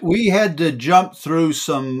 We had to jump through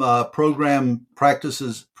some program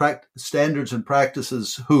standards and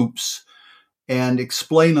practices hoops and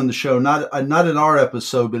explain on the show, not in our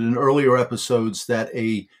episode, but in earlier episodes, that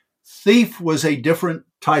a thief was a different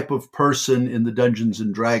type of person in the Dungeons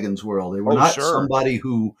and Dragons world. They were not somebody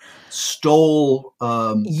who stole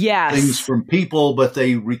things from people, but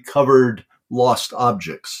they recovered lost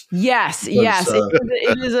objects. Yes. It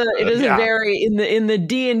is a very in the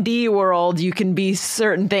D&D world. You can be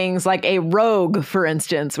certain things like a rogue, for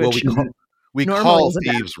instance, which we call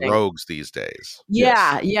thieves rogues these days.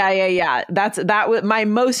 Yeah. That's my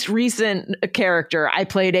most recent character. I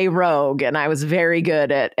played a rogue, and I was very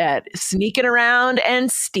good at sneaking around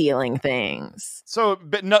and stealing things. So,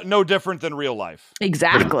 but no different than real life.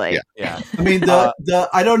 Exactly. Yeah. I mean,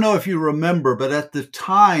 I don't know if you remember, but at the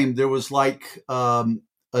time there was like a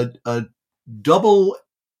double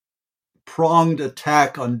pronged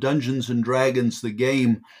attack on Dungeons and Dragons, the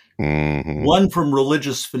game. Mm-hmm. One from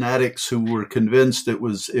religious fanatics who were convinced it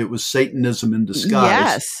was Satanism in disguise.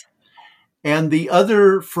 Yes. And the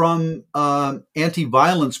other from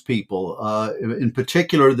anti-violence people, in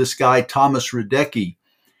particular, this guy, Thomas Radecki.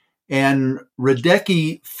 And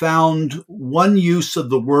Radecki found one use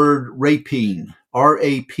of the word rapine, R-A-P-I-N-E,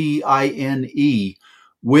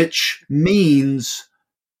 which means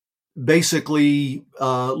basically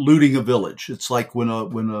looting a village. It's like when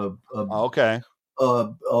a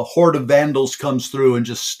horde of vandals comes through and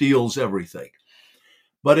just steals everything.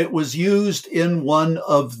 But it was used in one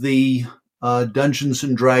of the Dungeons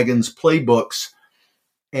and Dragons playbooks,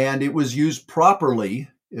 and it was used properly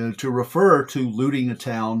to refer to looting a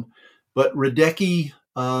town. But Radecki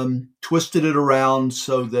twisted it around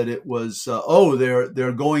so that it was,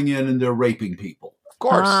 they're going in and they're raping people. Of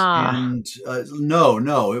course. And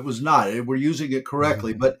no, it was not. We're using it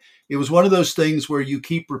correctly. But it was one of those things where you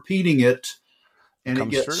keep repeating it, and it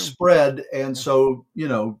gets spread. And so,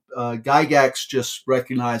 Gygax just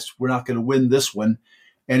recognized we're not going to win this one.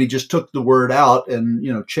 And he just took the word out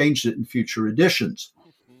and, changed it in future editions.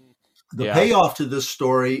 The payoff to this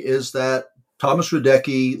story is that Thomas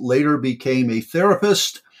Radecki later became a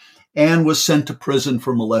therapist and was sent to prison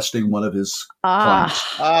for molesting one of his clients.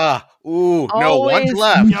 No, one's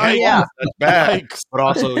left. Yeah. That's bad. But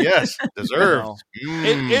also, yes, deserved.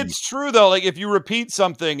 It's true, though. Like, if you repeat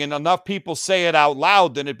something and enough people say it out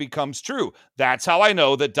loud, then it becomes true. That's how I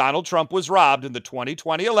know that Donald Trump was robbed in the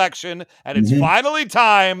 2020 election, and it's finally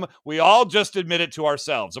time we all just admit it to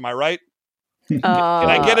ourselves. Am I right? Can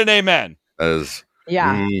I get an amen?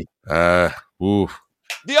 Yeah.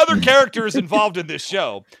 The other characters involved in this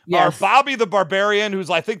show are Bobby the Barbarian, who's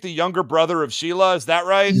I think the younger brother of Sheila. Is that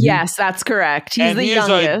right? Yes, that's correct. He's the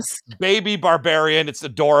youngest. A baby barbarian. It's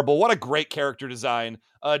adorable. What a great character design.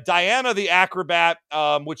 Diana the acrobat,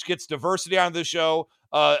 which gets diversity on the show.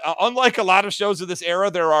 Unlike a lot of shows of this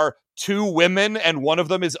era, there are 2 women and one of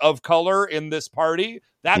them is of color in this party.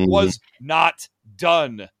 That was not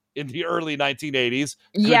done in the early 1980s.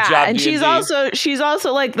 Good job, and D&D. she's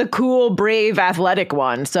also like the cool, brave, athletic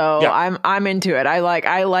one. So I'm into it. I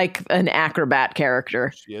like an acrobat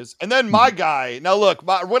character. She is. And then my guy. Now look,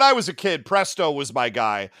 when I was a kid, Presto was my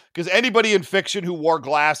guy because anybody in fiction who wore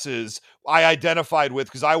glasses, I identified with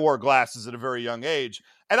because I wore glasses at a very young age,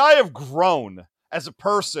 and I have grown as a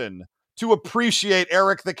person to appreciate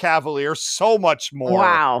Eric the Cavalier so much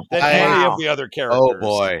more than any of the other characters. Oh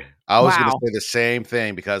boy. I was going to say the same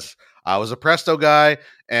thing because I was a Presto guy.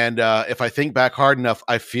 And if I think back hard enough,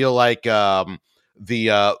 I feel like the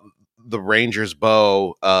Ranger's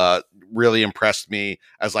bow really impressed me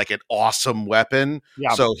as like an awesome weapon.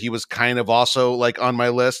 Yeah. So he was kind of also like on my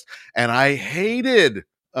list. And I hated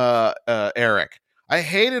Eric. I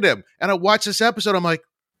hated him. And I watched this episode. I'm like,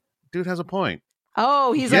 dude has a point.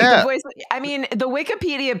 Oh, he's like the voice. I mean, the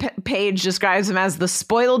Wikipedia page describes him as the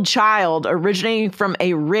spoiled child originating from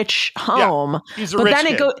a rich home. Yeah, he's a rich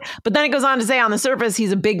kid. But then it goes on to say on the surface,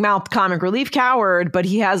 he's a big-mouthed comic relief coward, but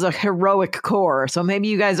he has a heroic core. So maybe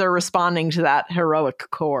you guys are responding to that heroic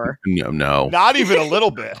core. No. Not even a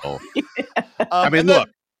little bit. I mean, look,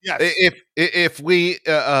 if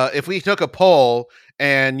we took a poll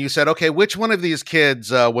and you said, okay, which one of these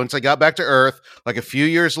kids, once I got back to Earth, like a few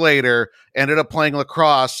years later, ended up playing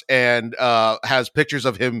lacrosse and has pictures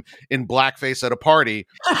of him in blackface at a party,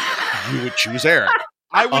 you would choose Eric.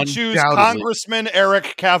 I would choose Congressman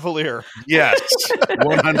Eric Cavalier. Yes,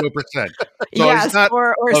 100%. So yes,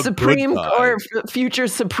 or Supreme or future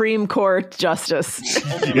Supreme Court Justice.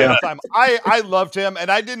 I loved him,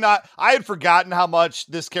 and I had forgotten how much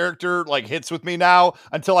this character like hits with me now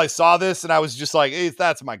until I saw this, and I was just like, hey,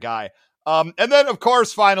 that's my guy. And then, of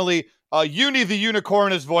course, finally, Uni the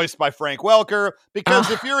Unicorn is voiced by Frank Welker,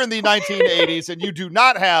 because if you're in the 1980s and you do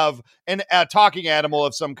not have a talking animal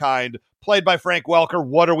of some kind played by Frank Welker,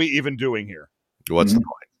 what are we even doing here? What's the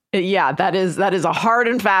point? Yeah, that is a hard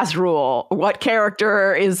and fast rule. What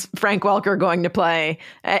character is Frank Welker going to play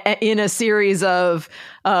in a series of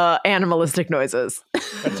animalistic noises?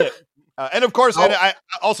 That's it. And of course, and I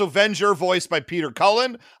also Venger, voiced by Peter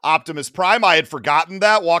Cullen, Optimus Prime. I had forgotten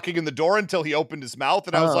that walking in the door until he opened his mouth,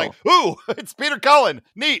 and I was like, "Ooh, it's Peter Cullen!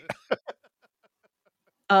 Neat."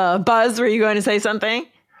 Buzz, were you going to say something?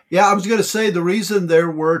 Yeah, I was going to say the reason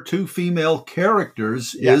there were 2 female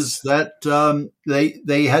characters is that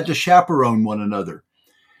they had to chaperone one another.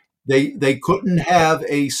 They couldn't have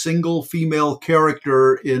a single female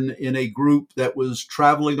character in a group that was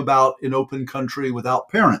traveling about in open country without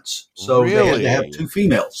parents. So they had to have 2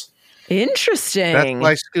 females. Interesting. That's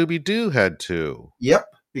why Scooby-Doo had 2. Yep,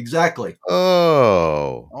 exactly.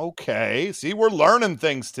 Oh. Okay. See, we're learning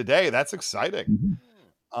things today. That's exciting.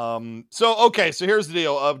 Mm-hmm. So here's the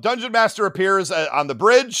deal. Dungeon Master appears on the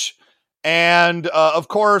bridge, and of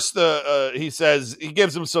course he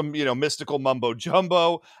gives him some mystical mumbo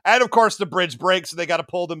jumbo, and of course the bridge breaks, so they got to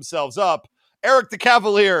pull themselves up. Eric the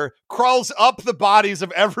Cavalier crawls up the bodies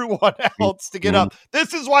of everyone else to get up.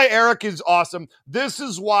 This is why Eric is awesome. This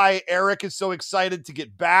is why Eric is so excited to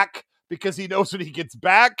get back, because he knows when he gets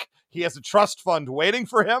back, he has a trust fund waiting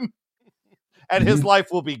for him, and his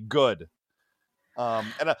life will be good.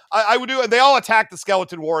 And I would do, and they all attack the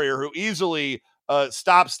skeleton warrior, who easily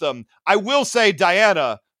stops them. I will say,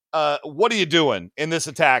 Diana, what are you doing in this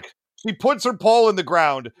attack? She puts her pole in the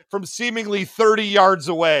ground from seemingly 30 yards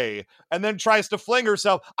away and then tries to fling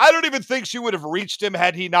herself. I don't even think she would have reached him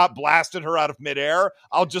had he not blasted her out of midair.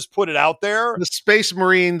 I'll just put it out there. The Space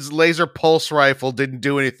Marines laser pulse rifle didn't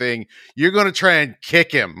do anything. You're going to try and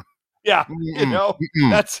kick him. Yeah,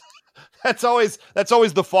 That's always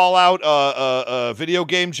the Fallout video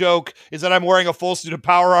game joke, is that I'm wearing a full suit of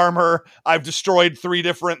power armor. I've destroyed 3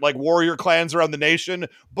 different warrior clans around the nation,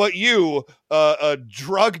 but you, a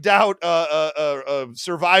drugged out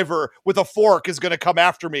survivor with a fork, is going to come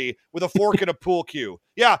after me with a fork and a pool cue.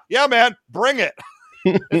 Yeah, man, bring it.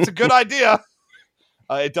 It's a good idea.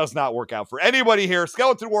 It does not work out for anybody here.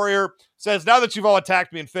 Skeleton Warrior says, now that you've all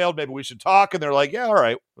attacked me and failed, maybe we should talk. And they're like, yeah, all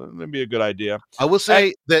right. That'd be a good idea. I will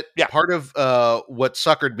say that part of what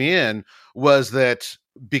suckered me in was that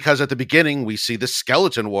because at the beginning we see the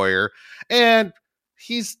Skeleton Warrior and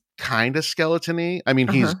he's kind of skeleton-y. I mean,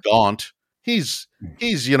 he's gaunt he's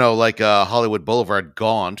like Hollywood Boulevard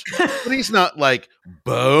Gaunt, but he's not like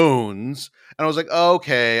Bones. And I was like,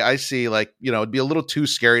 okay, I see. Like, it'd be a little too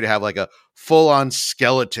scary to have like a full on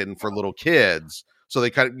skeleton for little kids. So they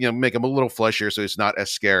kind of, make him a little fleshier so it's not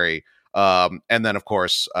as scary. And then, of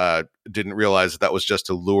course, didn't realize that was just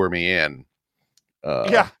to lure me in.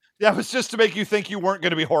 Yeah, it was just to make you think you weren't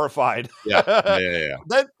going to be horrified. Yeah.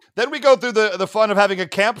 Then we go through the fun of having a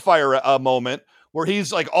campfire moment where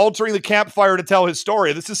he's like altering the campfire to tell his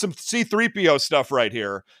story. This is some C-3PO stuff right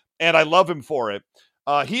here, and I love him for it.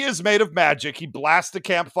 He is made of magic. He blasts the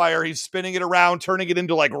campfire. He's spinning it around, turning it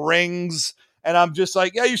into like rings. And I'm just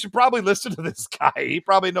like, yeah, you should probably listen to this guy. He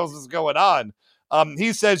probably knows what's going on.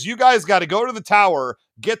 He says, you guys got to go to the tower,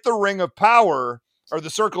 get the ring of power, or the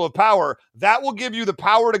circle of power. That will give you the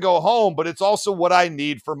power to go home, but it's also what I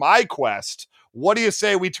need for my quest. What do you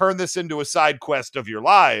say we turn this into a side quest of your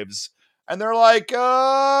lives? And they're like, yeah,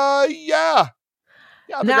 I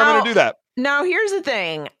think I'm going to do that. Now, here's the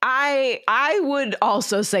thing. I would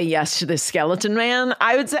also say yes to this skeleton man.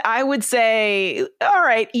 I would say, all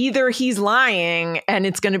right, either he's lying and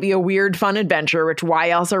it's going to be a weird, fun adventure, which why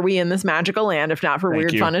else are we in this magical land if not for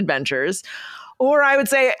fun adventures? Or I would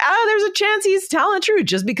say, there's a chance he's telling the truth.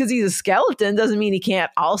 Just because he's a skeleton doesn't mean he can't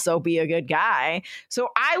also be a good guy. So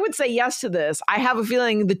I would say yes to this. I have a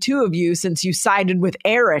feeling the two of you, since you sided with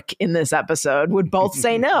Eric in this episode, would both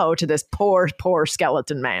say no to this poor, poor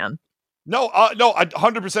skeleton man. No, I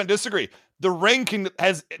 100% disagree. The ring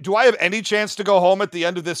do I have any chance to go home at the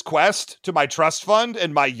end of this quest to my trust fund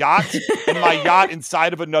and my yacht and my yacht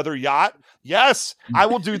inside of another yacht? Yes, I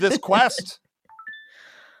will do this quest.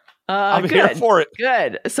 I'm here for it.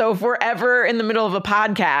 Good. So if we're ever in the middle of a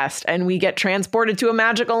podcast and we get transported to a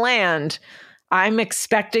magical land, I'm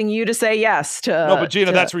expecting you to say yes to... No, but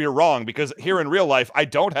Gina, that's where you're wrong, because here in real life, I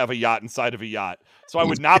don't have a yacht inside of a yacht. So I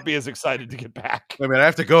would not be as excited to get back. Wait a minute, I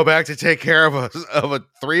have to go back to take care of a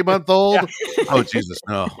 3-month-old? Yeah. Oh, Jesus,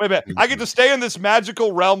 no. Wait a minute. I get to stay in this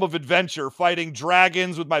magical realm of adventure, fighting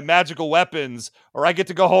dragons with my magical weapons, or I get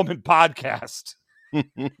to go home and podcast.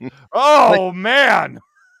 Man.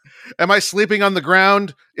 Am I sleeping on the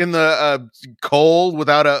ground in the cold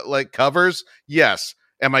without covers? Yes.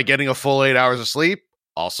 Am I getting a full 8 hours of sleep?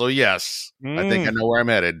 Also, yes. I think I know where I'm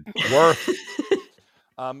headed. Worth.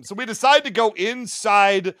 So we decide to go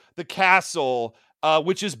inside the castle,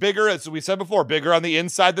 which is bigger, as we said before, bigger on the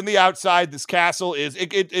inside than the outside. This castle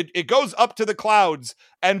it goes up to the clouds,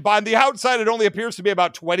 and by the outside, it only appears to be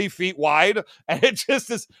about 20 feet wide. And it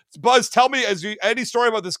just is. Buzz, tell me, any story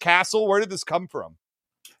about this castle? Where did this come from?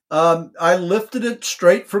 I lifted it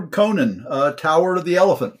straight from Conan, Tower of the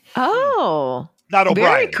Elephant. Oh, not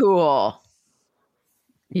O'Brien. Very cool.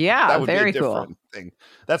 Yeah, that would very be a different cool thing.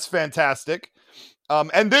 That's fantastic.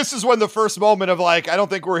 And this is when the first moment of I don't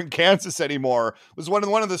think we're in Kansas anymore, was when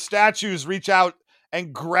one of the statues reach out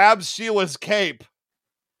and grabs Sheila's cape.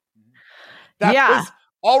 That was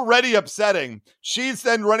already upsetting. She's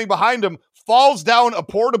then running behind him, falls down a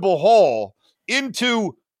portable hole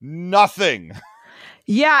into nothing.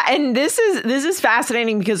 Yeah, and this is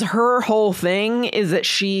fascinating because her whole thing is that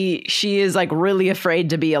she is really afraid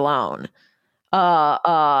to be alone.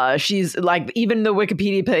 She's even the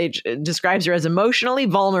Wikipedia page describes her as emotionally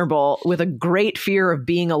vulnerable with a great fear of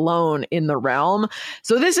being alone in the realm.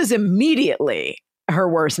 So this is immediately her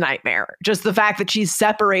worst nightmare. Just the fact that she's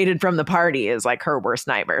separated from the party is her worst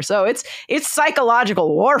nightmare. So it's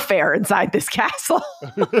psychological warfare inside this castle.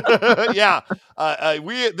 Yeah.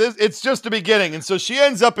 It's just the beginning. And so she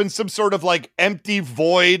ends up in some sort of empty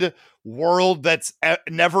void world that's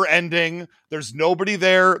never ending. There's nobody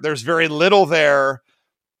there. There's very little there.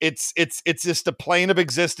 It's just a plane of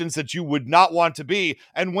existence that you would not want to be.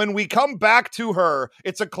 And when we come back to her,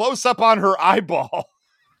 it's a close up on her eyeball.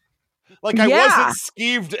 I wasn't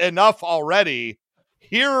skeeved enough already.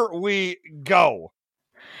 Here we go.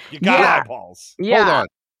 You got eyeballs. Yeah. Hold on.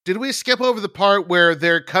 Did we skip over the part where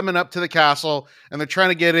they're coming up to the castle and they're trying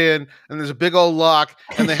to get in and there's a big old lock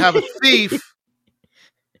and they have a thief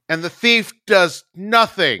and the thief does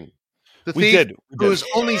nothing? The thief, whose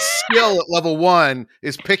only skill at level 1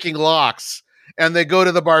 is picking locks, and they go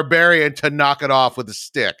to the barbarian to knock it off with a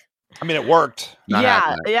stick. I mean, it worked.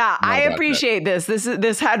 Yeah. I appreciate this.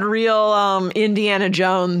 This had real Indiana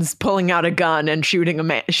Jones pulling out a gun and shooting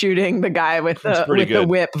the guy with the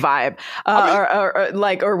whip vibe,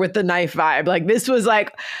 or with the knife vibe. This was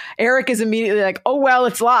Eric is immediately oh well,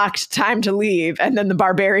 it's locked, time to leave, and then the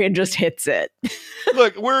barbarian just hits it.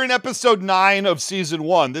 Look, we're in episode 9 of season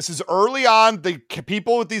 1. This is early on. The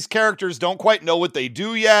people with these characters don't quite know what they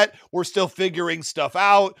do yet. We're still figuring stuff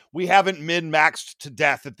out. We haven't min-maxed to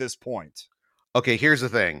death at this point. Okay, here's the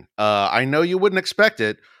thing. I know you wouldn't expect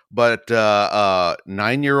it, but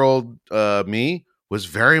 9-year-old me was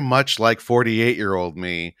very much like 48-year-old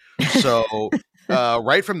me. So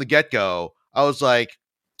right from the get-go, I was like,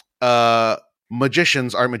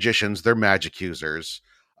 magicians aren't magicians, they're magic users.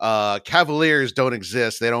 Cavaliers don't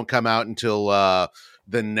exist. They don't come out until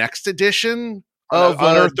the next edition of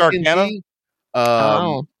Unearthed Arcana. D&D.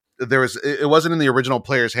 Oh. It wasn't in the original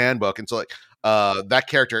player's handbook, and so like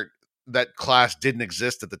that class didn't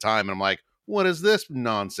exist at the time, and I'm like, what is this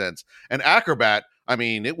nonsense? And acrobat, I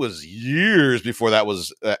mean, it was years before that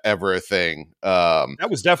was ever a thing. That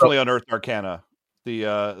was definitely Unearthed Arcana,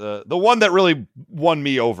 the one that really won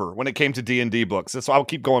me over when it came to D&D books. So I'll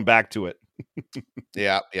keep going back to it.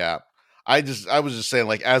 Yeah. I was just saying,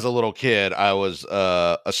 like, as a little kid, I was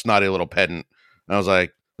a snotty little pedant. And I was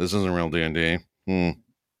like, this isn't real D&D.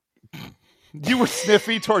 You were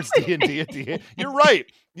sniffy towards D&D. You're right.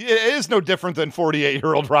 It is no different than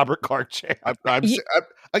 48-year-old Robert Clark Chan.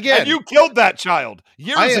 Again, and you killed that child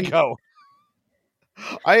years ago.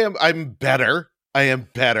 I'm better. I am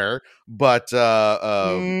better, but the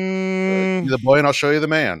boy and I'll show you the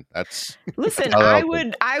man. Listen,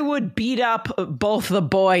 I would beat up both the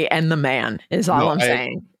boy and the man is all I'm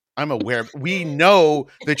saying. I'm aware. We know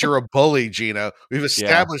that you're a bully, Gina. We've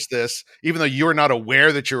established this, even though you're not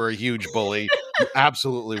aware that you're a huge bully. You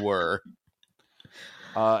absolutely were.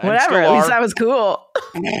 Whatever. At least that was cool.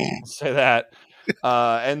 Say that.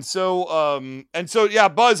 And so, yeah,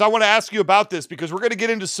 Buzz, I want to ask you about this because we're going to get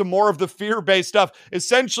into some more of the fear-based stuff.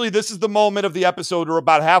 Essentially, this is the moment of the episode we're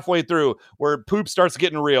about halfway through where poop starts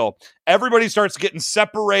getting real. Everybody starts getting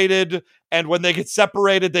separated, and when they get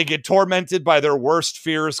separated, they get tormented by their worst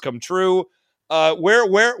fears come true. What's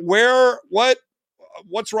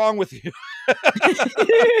wrong with you?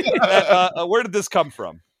 Where did this come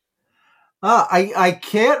from? I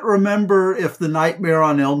can't remember if the Nightmare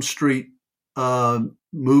on Elm Street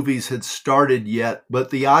movies had started yet, but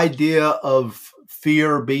the idea of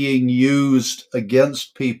fear being used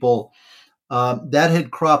against people that had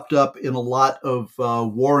cropped up in a lot of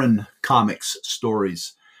Warren comics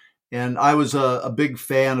stories. And I was a big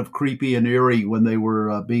fan of Creepy and Eerie when they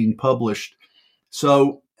were being published.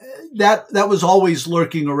 So that was always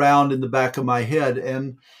lurking around in the back of my head.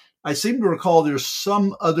 And I seem to recall there's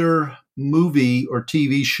some other movie or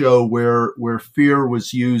TV show where fear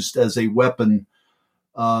was used as a weapon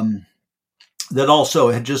that also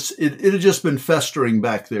had it had just been festering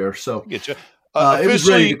back there. So it was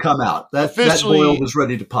ready to come out. That boil was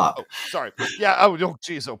ready to pop. Oh, sorry. Yeah. Oh,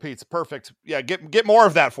 geez. Oh, Pete, perfect. Yeah. Get more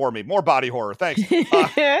of that for me. More body horror. Thanks.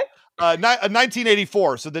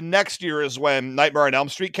 1984. So the next year is when Nightmare on Elm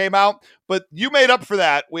Street came out. But you made up for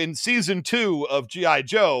that in season 2 of G.I.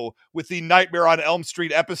 Joe with the Nightmare on Elm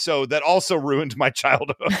Street episode that also ruined my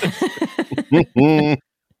childhood.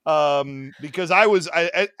 Because that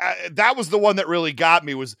was the one that really got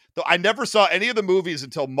me. I never saw any of the movies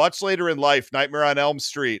until much later in life, Nightmare on Elm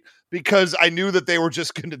Street, because I knew that they were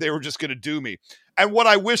just gonna do me. And what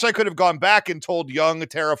I wish I could have gone back and told young,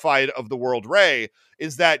 terrified of the world Ray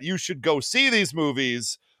is that you should go see these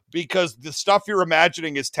movies because the stuff you're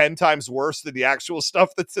imagining is 10 times worse than the actual stuff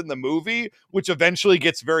that's in the movie, which eventually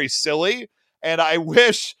gets very silly. And I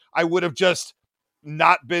wish I would have just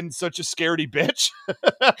not been such a scaredy bitch.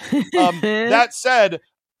 That said,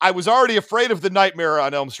 I was already afraid of the Nightmare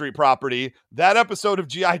on Elm Street property. That episode of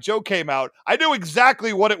G.I. Joe came out. I knew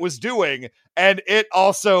exactly what it was doing, and it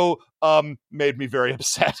also made me very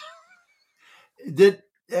upset.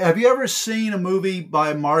 Have you ever seen a movie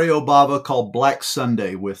by Mario Bava called Black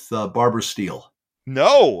Sunday with Barbara Steele?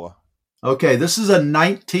 No. Okay, this is a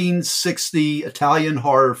 1960 Italian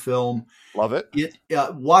horror film. Love it.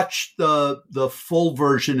 Watch the full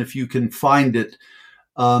version if you can find it.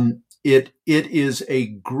 It is a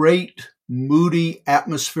great, moody,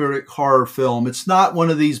 atmospheric horror film. It's not one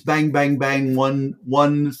of these bang, bang, bang,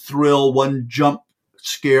 one thrill, one jump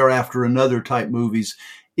scare after another type movies.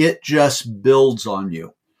 It just builds on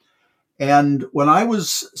you. And when I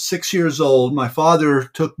was 6 years old, my father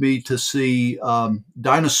took me to see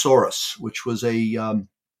Dinosaurus, which was a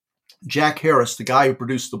Jack Harris, the guy who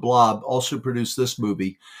produced The Blob, also produced this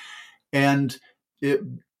movie. And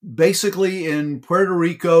basically in Puerto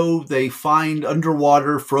Rico, they find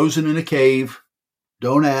underwater, frozen in a cave,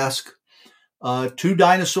 don't ask, 2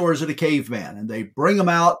 dinosaurs and a caveman. And they bring them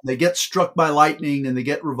out, they get struck by lightning, and they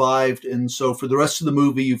get revived. And so for the rest of the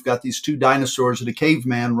movie, you've got these 2 dinosaurs and a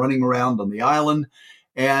caveman running around on the island.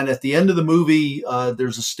 And at the end of the movie,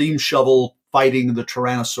 there's a steam shovel fighting the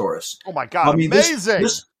Tyrannosaurus. Oh, my God. I mean, amazing.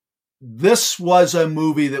 this was a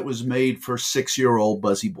movie that was made for 6-year-old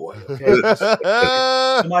Buzzy Boy. Okay. So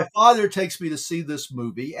my father takes me to see this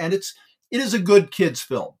movie, and it is a good kids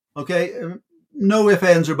film. Okay. No ifs,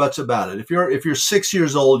 ands, or buts about it. If you're 6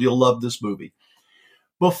 years old, you'll love this movie.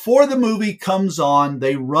 Before the movie comes on,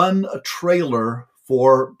 they run a trailer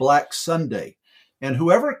for Black Sunday. And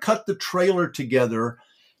whoever cut the trailer together,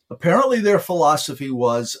 apparently their philosophy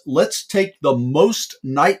was, let's take the most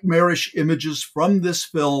nightmarish images from this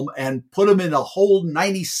film and put them in a whole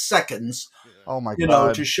 90 seconds, oh my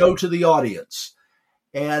God, to show to the audience.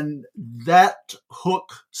 And that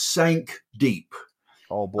hook sank deep.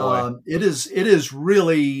 Oh boy. It is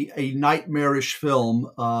really a nightmarish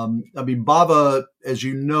film. I mean, Bava, as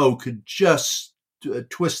you know, could just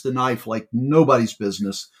twist the knife like nobody's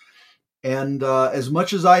business. And as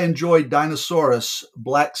much as I enjoyed Dinosaurus,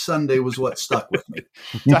 Black Sunday was what stuck with me.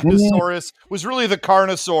 Dinosaurus was really the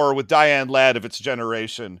Carnosaur with Diane Ladd of its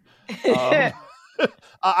generation.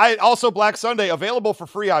 I also, Black Sunday, available for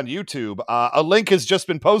free on YouTube. A link has just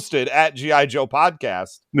been posted at G.I. Joe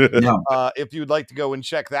Podcast. If you'd like to go and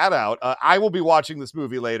check that out. I will be watching this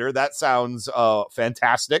movie later. That sounds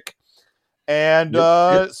fantastic. And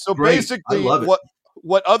so great. Basically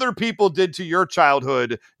what other people did to your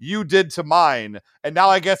childhood, you did to mine. And now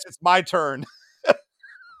I guess it's my turn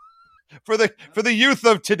for the youth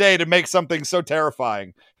of today to make something so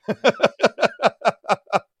terrifying.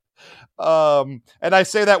 And I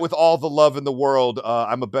say that with all the love in the world.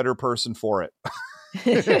 I'm a better person for it.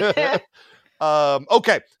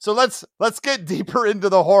 Okay, so let's get deeper into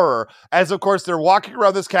the horror. As of course they're walking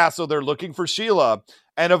around this castle, they're looking for Sheila,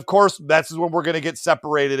 and of course that's when we're going to get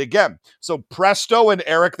separated again. So Presto and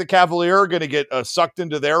Eric the Cavalier are going to get sucked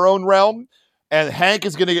into their own realm, and Hank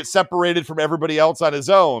is going to get separated from everybody else on his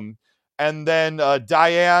own. And then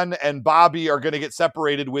Diane and Bobby are going to get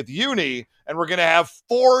separated with Uni, and we're going to have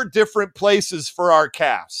 4 different places for our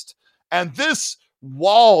cast. And this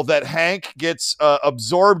wall that Hank gets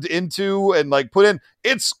absorbed into and like put in,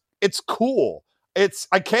 it's cool.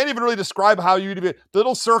 I can't even really describe how you do it.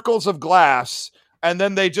 Little circles of glass, and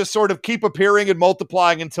then they just sort of keep appearing and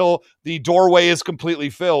multiplying until the doorway is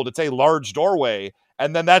completely filled. It's a large doorway,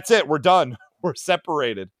 and then that's it. We're done. We're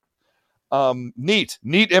separated. Neat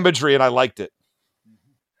imagery, and I liked it.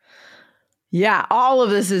 Yeah, all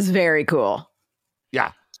of this is very cool.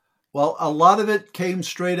 Yeah. Well, a lot of it came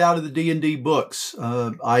straight out of the D&D books.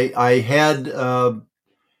 I had,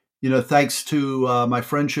 thanks to my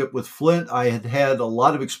friendship with Flint, I had a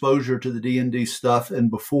lot of exposure to the D&D stuff. And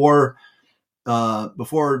before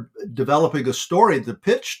developing a story to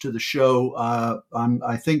pitch to the show,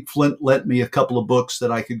 I think Flint lent me a couple of books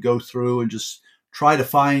that I could go through and just try to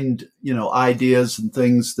find, ideas and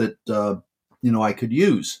things that, I could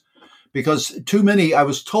use. Because I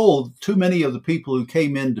was told too many of the people who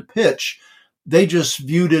came in to pitch, they just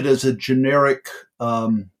viewed it as a generic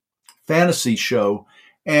fantasy show.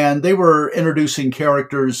 And they were introducing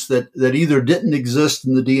characters that either didn't exist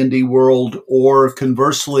in the D&D world or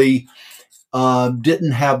conversely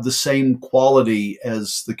didn't have the same quality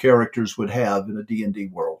as the characters would have in a D&D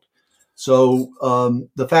world. So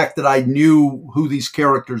the fact that I knew who these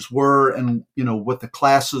characters were and, what the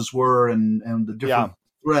classes were and the different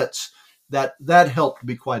threats, that helped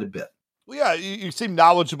me quite a bit. Well, yeah, you seem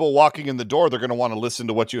knowledgeable walking in the door. They're going to want to listen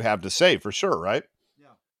to what you have to say for sure, right?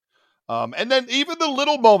 Yeah. And then even the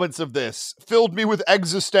little moments of this filled me with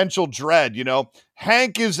existential dread.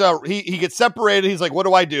 Hank is he gets separated. He's like,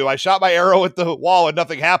 "What do? I shot my arrow at the wall and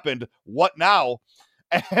nothing happened. What now?"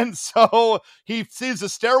 And so he sees a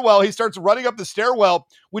stairwell. He starts running up the stairwell,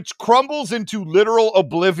 which crumbles into literal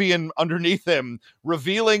oblivion underneath him,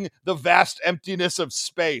 revealing the vast emptiness of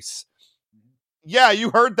space. Yeah, you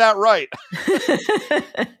heard that right.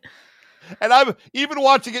 And I'm even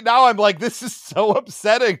watching it now. I'm like, this is so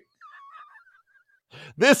upsetting.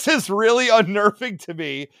 This is really unnerving to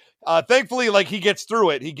me. Thankfully, he gets through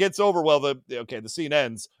it. He gets over. Well, the scene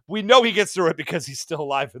ends. We know he gets through it because he's still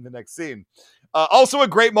alive in the next scene. Also a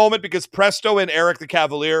great moment because Presto and Eric the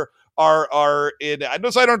Cavalier are in. I know,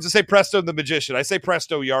 so I don't have to say Presto and the Magician. I say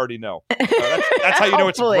Presto. You already know. That's how you know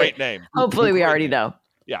it's a great name. Hopefully, we already know.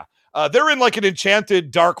 Yeah, they're in an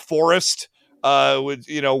enchanted dark forest with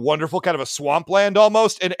wonderful kind of a swampland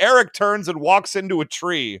almost. And Eric turns and walks into a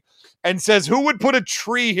tree and says, "Who would put a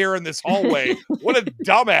tree here in this hallway? What a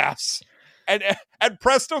dumbass!" And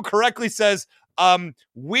Presto correctly says,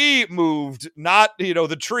 "We moved, not,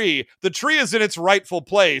 the tree. The tree is in its rightful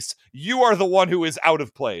place. You are the one who is out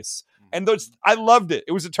of place." And I loved it.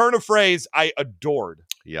 It was a turn of phrase I adored.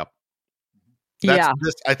 Yep.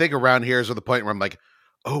 This, I think around here is the point where I'm like,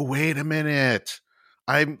 oh, wait a minute.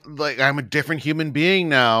 I'm a different human being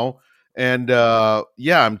now. And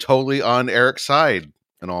yeah, I'm totally on Eric's side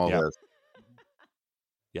in all of this.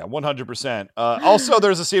 Yeah, 100%. Also,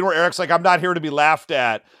 there's a scene where Eric's like, I'm not here to be laughed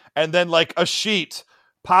at. And then, like, a sheet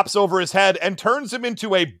pops over his head and turns him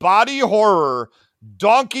into a body horror,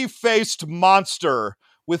 donkey-faced monster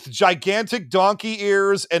with gigantic donkey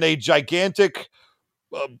ears and a gigantic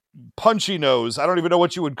punchy nose. I don't even know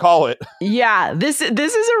what you would call it. Yeah, this is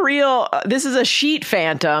a real. This is a sheet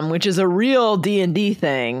phantom, which is a real D&D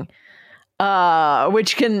thing.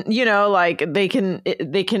 Which can, like they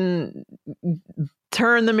can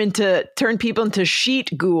turn people into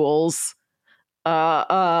sheet ghouls.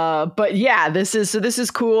 But yeah, this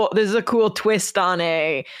is cool. This is a cool twist on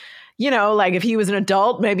a, like if he was an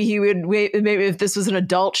adult, maybe if this was an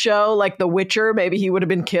adult show like The Witcher, maybe he would have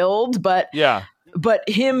been killed. But yeah, but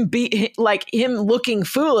him looking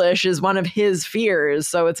foolish is one of his fears.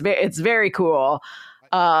 So it's very cool.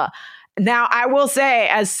 Now, I will say,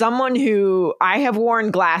 as someone who I have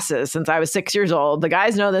worn glasses since I was 6 years old, the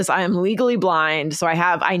guys know this. I am legally blind, so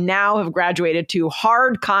I now have graduated to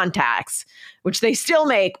hard contacts, which they still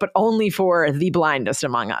make, but only for the blindest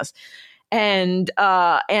among us. And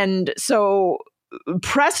so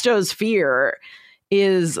Presto's fear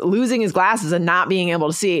is losing his glasses and not being able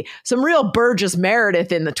to see. Some real Burgess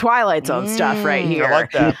Meredith in the Twilight Zone stuff right here. I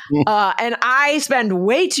like that. And I spend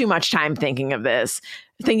way too much time thinking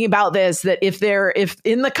about this, that if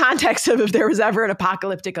in the context of if there was ever an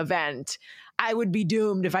apocalyptic event, I would be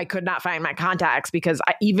doomed if I could not find my contacts, because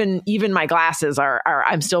even my glasses are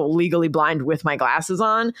I'm still legally blind with my glasses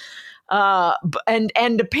on.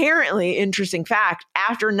 And apparently, interesting fact,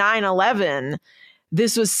 after 9/11,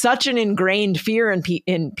 this was such an ingrained fear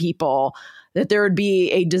in people that there would be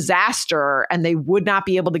a disaster and they would not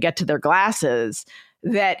be able to get to their glasses,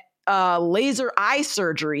 that laser eye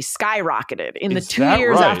surgery skyrocketed in the 2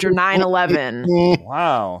 years after 9/11.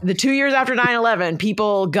 Wow. The 2 years after 9/11,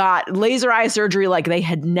 people got laser eye surgery like they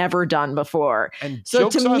had never done before. And so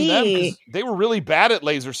jokes to on me, them, 'cause they were really bad at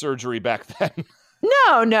laser surgery back then.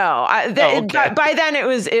 No. Okay. By then it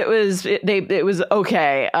was okay.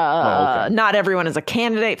 Okay. Not everyone is a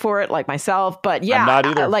candidate for it, like myself, but yeah, I'm not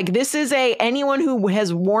either. like this is anyone who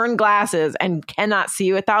has worn glasses and cannot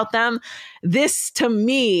see without them. This to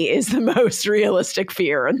me is the most realistic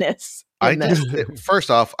fear in this.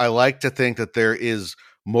 First off, I like to think that there is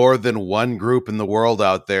more than one group in the world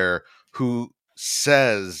out there who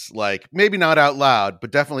says, like, maybe not out loud,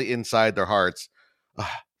 but definitely inside their hearts,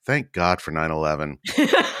 thank God for 9/11.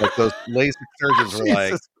 Like those LASIK surgeons were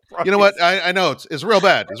like, you know what? I know it's real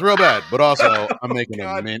bad. It's real bad. But also, I'm making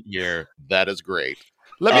a mint year. That is great.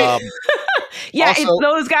 Let me. Yeah, Also, it's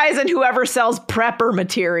those guys and whoever sells prepper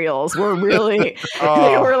materials were really,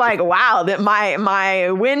 they were like, wow, that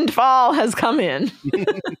my windfall has come in.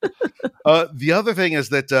 The other thing is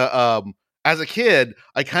that as a kid,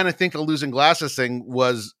 I kind of think the losing glasses thing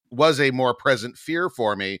was a more present fear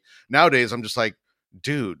for me. Nowadays, I'm just like,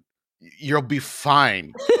 dude, you'll be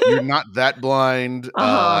fine. You're not that blind,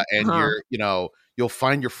 and you'll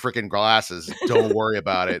find your freaking glasses. Don't worry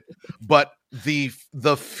about it. But the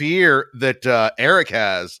fear that Eric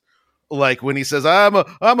has, like when he says, "I'm a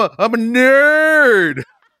nerd,"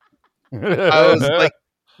 I was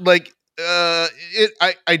like,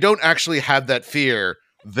 I don't actually have that fear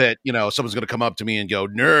that someone's going to come up to me and go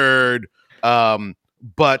nerd,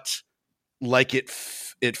 but like it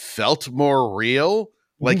felt more real.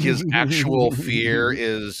 Like his actual fear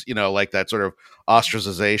is, like that sort of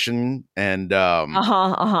ostracization and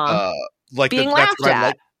like being that's laughed what I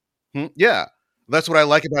at. like. Yeah, that's what I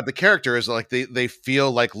like about the character is like they feel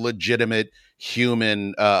like legitimate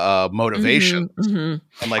human motivation. And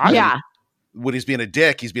like when he's being a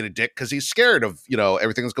dick because he's scared of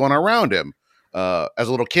everything that's going on around him. As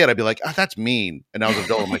a little kid, I'd be like, "Oh, that's mean," and now as an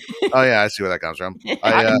adult, I'm like, "Oh yeah, I see where that comes from."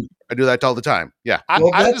 I do that all the time. Yeah,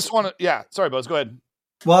 I just want to. Yeah, sorry, Buzz. Go ahead.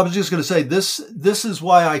 Well, I was just going to say this is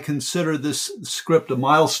why I consider this script a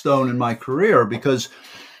milestone in my career, because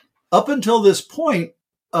up until this point,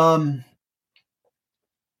 I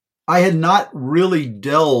had not really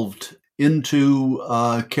delved into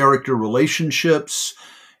character relationships,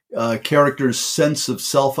 characters' sense of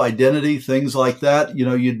self-identity, things like that.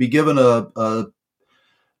 You'd be given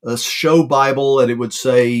a show Bible and it would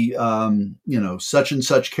say, such and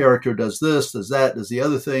such character does this, does that, does the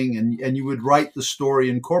other thing. And you would write the story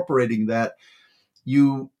incorporating that.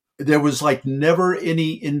 There was like never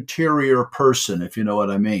any interior person, if you know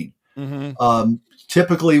what I mean. Mm-hmm.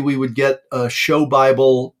 Typically we would get a show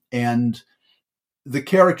Bible and the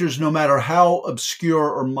characters, no matter how obscure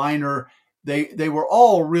or minor, they were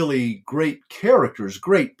all really great characters,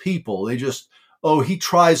 great people. They just oh, he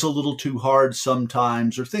tries a little too hard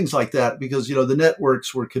sometimes, or things like that, because, the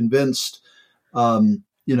networks were convinced,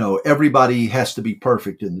 everybody has to be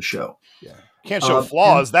perfect in the show. Yeah. Can't show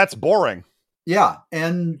flaws. That's boring. Yeah.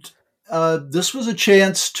 And this was a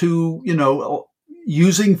chance to,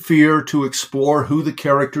 using fear to explore who the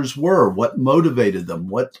characters were, what motivated them,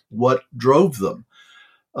 what drove them.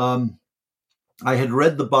 I had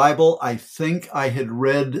read the Bible. I think I had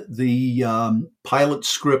read the pilot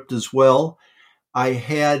script as well. I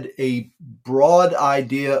had a broad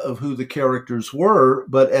idea of who the characters were,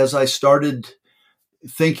 but as I started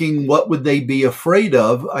thinking, what would they be afraid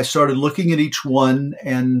of? I started looking at each one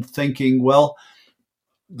and thinking, well,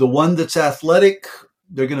 the one that's athletic,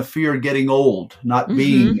 they're going to fear getting old, not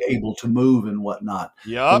being able to move and whatnot.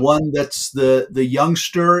 Yep. The one that's the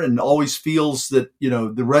youngster and always feels that,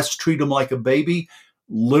 the rest treat him like a baby,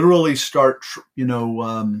 literally start,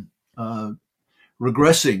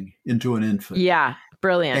 regressing into an infant. Yeah.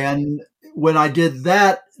 Brilliant. And when I did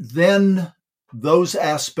that, then those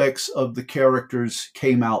aspects of the characters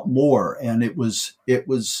came out more. And it was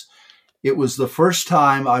the first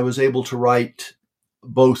time I was able to write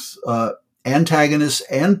both antagonists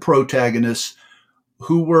and protagonists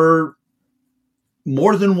who were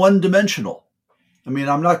more than one dimensional. I mean,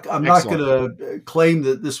 I'm not going to claim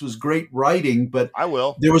that this was great writing, but I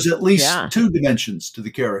will. There was at least two dimensions to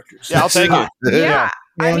the characters. Yeah, I'll take it. Yeah.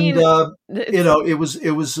 And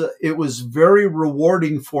it was very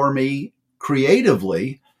rewarding for me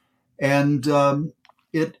creatively, and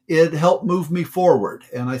it helped move me forward.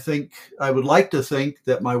 And I would like to think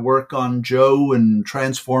that my work on Joe and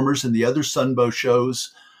Transformers and the other Sunbow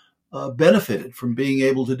shows benefited from being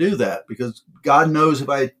able to do that, because God knows if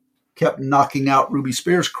I kept knocking out Ruby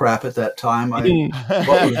Spears crap at that time, what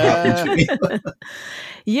would happen to me?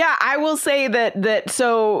 Yeah, I will say that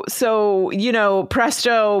so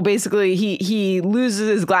Presto, basically he loses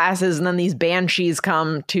his glasses, and then these banshees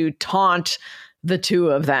come to taunt the two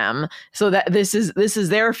of them, so that this is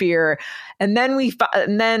their fear. And then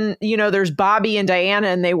there's Bobby and Diana,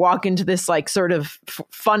 and they walk into this like sort of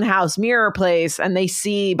funhouse mirror place, and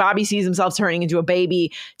Bobby sees himself turning into a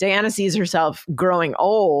baby. Diana sees herself growing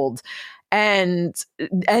old. And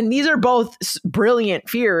these are both brilliant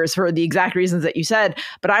fears for the exact reasons that you said.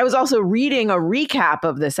 But I was also reading a recap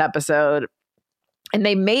of this episode, and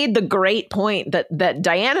they made the great point that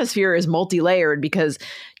Diana's fear is multi-layered, because,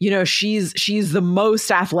 she's the most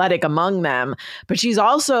athletic among them, but she's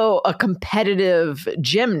also a competitive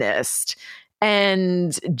gymnast,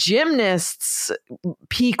 and gymnasts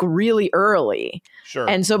peak really early. Sure.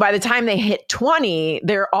 And so by the time they hit 20,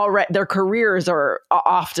 their careers are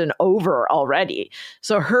often over already.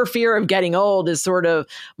 So her fear of getting old is sort of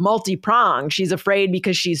multi-pronged. She's afraid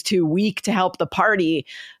because she's too weak to help the party,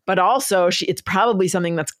 but also it's probably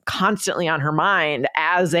something that's constantly on her mind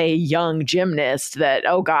as a young gymnast, that,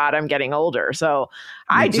 oh God, I'm getting older. So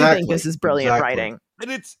I do think this is brilliant writing. And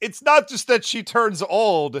it's not just that she turns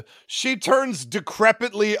old, she turns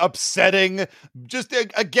decrepitly upsetting. Just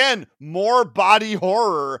again, more body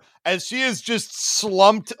horror, as she is just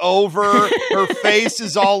slumped over. Her face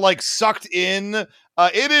is all like sucked in.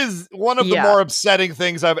 It is one of the more upsetting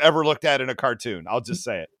things I've ever looked at in a cartoon. I'll just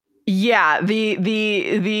say it. Yeah,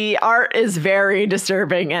 the art is very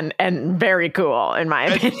disturbing and very cool, in my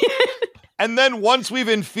opinion. And then once we've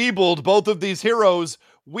enfeebled both of these heroes,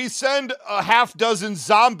 we send a half dozen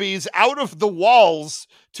zombies out of the walls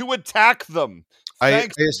to attack them. I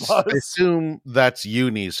assume that's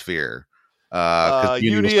Uni's fear.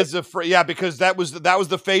 Uni is afraid. Yeah, because that was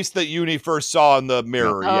the face that Uni first saw in the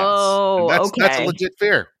mirror. Oh, yes, that's a legit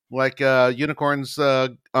fear. Like Unicorn's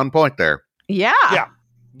on point there. Yeah.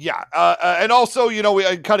 Yeah. And also,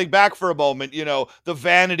 cutting back for a moment, the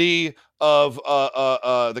vanity of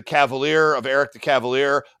the Cavalier, of Eric the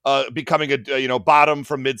Cavalier, becoming a bottom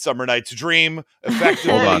from Midsummer Night's Dream,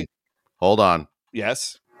 effectively. Hold on.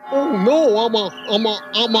 Yes. Oh no, I'm a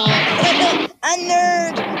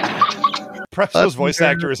nerd. Presto's voice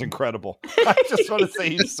actor is incredible. I just want to say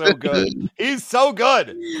he's so good. He's so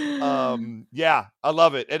good. Yeah, I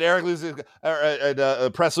love it. And Eric loses,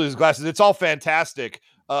 Presto loses glasses. It's all fantastic.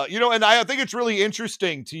 And I think it's really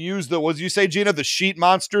interesting to use what did you say, Gina? The sheet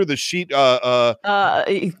monster, the sheet, ghoul,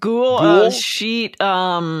 sheet,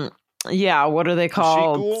 yeah, what are they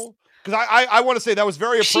called? Sheet ghoul? Because I want to say that was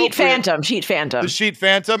very appropriate. Sheet Phantom. The Sheet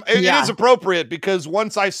Phantom. It is appropriate, because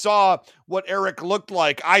once I saw what Eric looked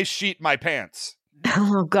like, I sheet my pants.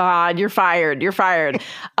 Oh God, you're fired. Can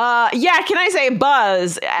I say,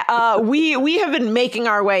 Buzz, we have been making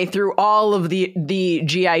our way through all of the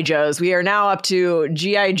G.I. Joes. We are now up to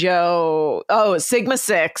G.I. Joe, Sigma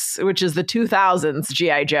 6, which is the 2000s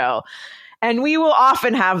G.I. Joe. And we will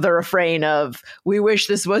often have the refrain of, we wish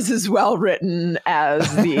this was as well written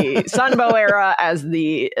as the Sunbow era, as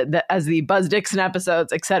the Buzz Dixon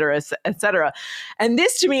episodes, et cetera, et cetera. And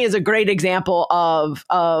this to me is a great example of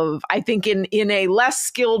I think in a less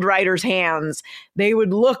skilled writer's hands, they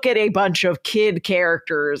would look at a bunch of kid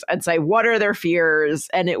characters and say, what are their fears?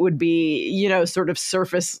 And it would be, you know, sort of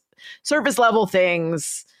surface level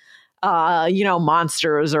things, you know,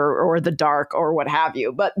 monsters or the dark or what have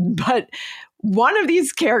you. But one of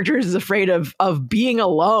these characters is afraid of being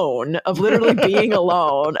alone, of literally being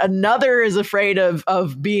alone. Another is afraid of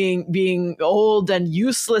being old and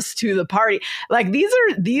useless to the party. Like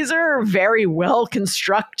these are very well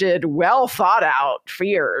constructed, well thought out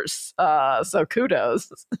fears. So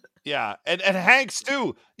kudos. Yeah, and Hanks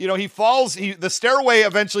too. You know, he falls. The stairway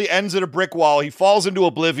eventually ends at a brick wall. He falls into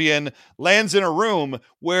oblivion, lands in a room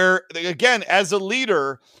where, again, as a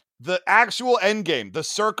leader, the actual end game, the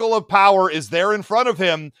circle of power, is there in front of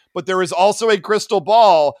him. But there is also a crystal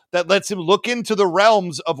ball that lets him look into the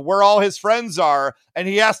realms of where all his friends are, and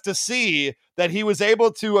he has to see that he was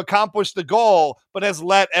able to accomplish the goal, but has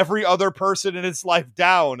let every other person in his life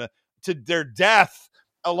down to their death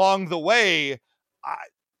along the way.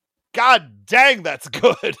 God dang, that's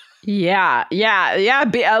good. Yeah.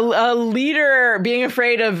 A leader being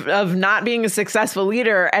afraid of not being a successful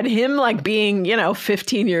leader, and him like being, you know,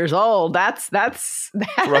 15 years old. That's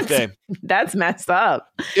rough day. That's messed up.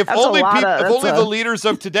 If only the leaders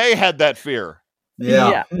of today had that fear.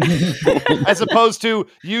 Yeah. As opposed to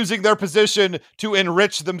using their position to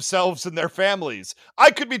enrich themselves and their families.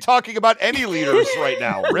 I could be talking about any leaders right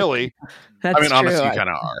now, really. That's I mean, true. honestly, you kind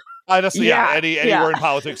of are. Honestly, anywhere in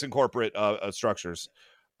politics and corporate structures.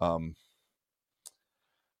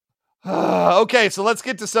 Okay, so let's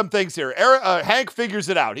get to some things here. Hank figures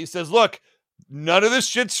it out. He says, look, none of this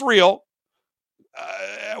shit's real.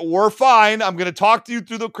 We're fine. I'm going to talk to you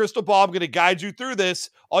through the crystal ball. I'm going to guide you through this.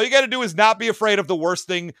 All you got to do is not be afraid of the worst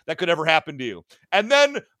thing that could ever happen to you. And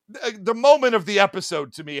then the moment of the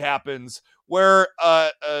episode to me happens where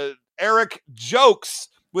Eric jokes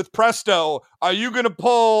with Presto, are you going to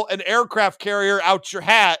pull an aircraft carrier out your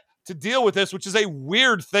hat to deal with this, which is a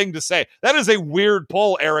weird thing to say. That is a weird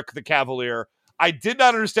pull, Eric the Cavalier. I did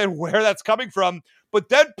not understand where that's coming from, but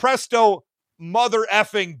then Presto mother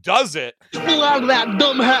effing does it. Pull out of that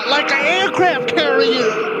dumb hat like an aircraft carrier.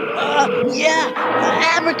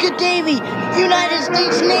 Abracadabra, United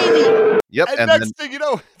States Navy. Yep. And next thing you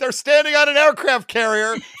know, they're standing on an aircraft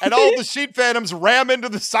carrier and all the sheet phantoms ram into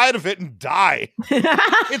the side of it and die.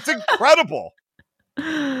 It's incredible.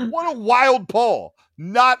 What a wild pull.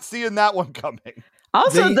 Not seeing that one coming.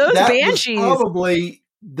 Also, those banshees. Probably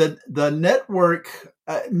the network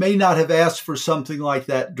may not have asked for something like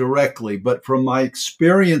that directly, but from my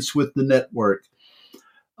experience with the network,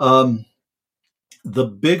 the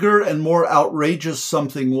bigger and more outrageous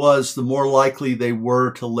something was, the more likely they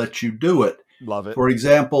were to let you do it. Love it. For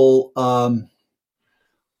example,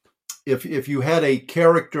 if you had a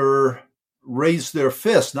character raise their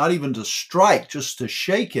fist, not even to strike, just to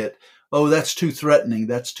shake it, oh, that's too threatening,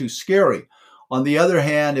 that's too scary. On the other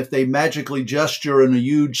hand, if they magically gesture and a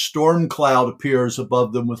huge storm cloud appears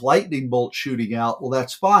above them with lightning bolts shooting out, well,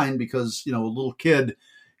 that's fine because, you know, a little kid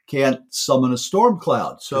can't summon a storm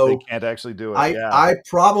cloud. So they can't actually do it. I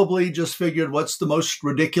probably just figured, what's the most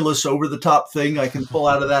ridiculous over-the-top thing I can pull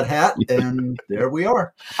out of that hat? And there we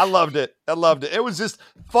are. I loved it. It was just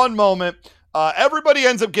a fun moment. Everybody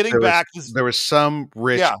ends up getting back. There was some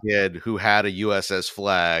rich kid who had a USS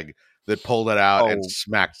flag that pulled it out and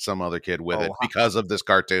smacked some other kid with it because of this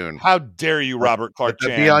cartoon. How dare you, Robert Clark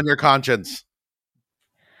Chan? Be on your conscience.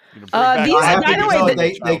 They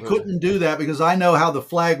couldn't do that because I know how the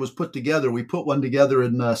flag was put together. We put one together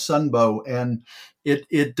in Sunbow, and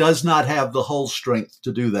it does not have the hull strength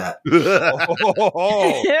to do that.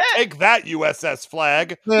 Take that, USS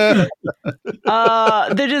flag. The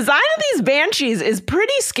design of these banshees is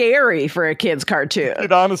pretty scary for a kid's cartoon.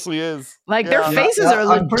 It honestly is. Like their faces are.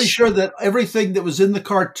 I'm pretty sure that everything that was in the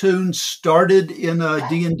cartoon started in a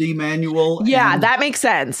D&D manual. Yeah, that makes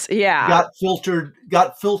sense. Yeah,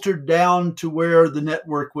 got filtered down to where the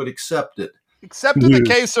network would accept it. Except in the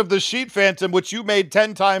case of the sheet phantom, which you made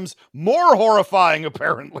 10 times more horrifying,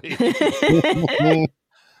 apparently.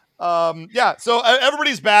 So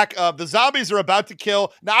everybody's back. The zombies are about to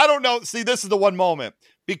kill. Now, I don't know. See, this is the one moment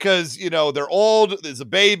because, you know, they're old. There's a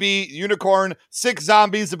baby, unicorn, 6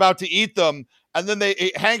 zombies about to eat them. And then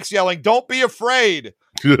Hank's yelling, don't be afraid.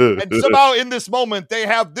 And somehow in this moment, they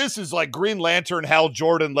have this is like Green Lantern Hal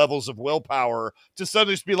Jordan levels of willpower to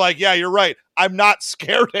suddenly just be like, yeah, you're right. I'm not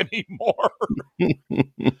scared anymore.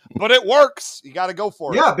 But it works. You got to go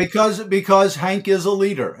for it. Yeah, because Hank is a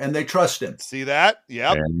leader and they trust him. See that?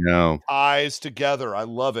 Yep. Eyes together. I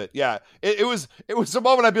love it. Yeah. It was a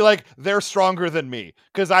moment I'd be like, they're stronger than me,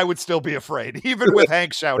 because I would still be afraid, even with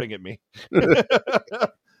Hank shouting at me.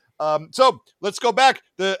 So let's go back.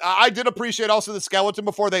 I did appreciate also the skeleton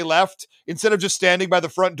before they left. Instead of just standing by the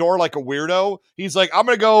front door like a weirdo, he's like, I'm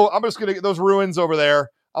just going to get those ruins over there.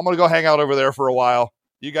 I'm going to go hang out over there for a while.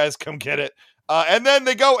 You guys come get it. And then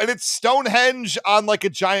they go, and it's Stonehenge on like a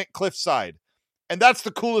giant cliffside. And that's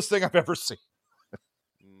the coolest thing I've ever seen.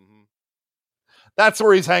 That's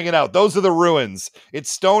where he's hanging out. Those are the ruins. It's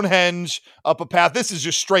Stonehenge up a path. This is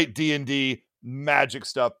just straight D&D magic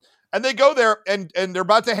stuff. And they go there, and they're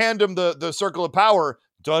about to hand him the Circle of Power.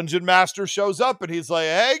 Dungeon Master shows up, and he's like,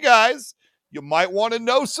 hey, guys, you might want to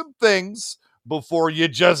know some things before you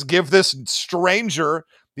just give this stranger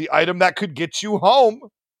the item that could get you home.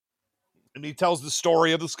 And he tells the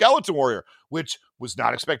story of the Skeleton Warrior, which was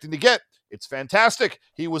not expecting to get. It's fantastic.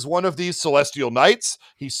 He was one of these Celestial Knights.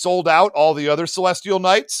 He sold out all the other Celestial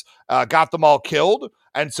Knights, got them all killed.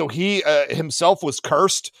 And so he himself was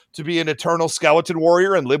cursed to be an eternal Skeleton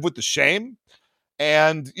Warrior and live with the shame.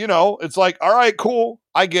 And, it's like, all right, cool.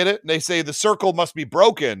 I get it. And they say the circle must be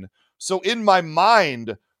broken. So in my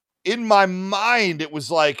mind, it was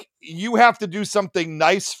like, you have to do something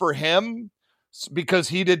nice for him because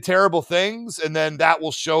he did terrible things, and then that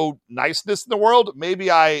will show niceness in the world. Maybe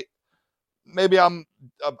I'm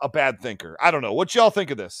a bad thinker. I don't know. What y'all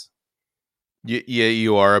think of this? Yeah,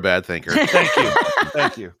 you are a bad thinker. Thank you.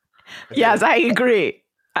 Thank you. Yes, I agree.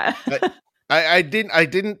 I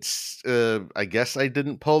guess I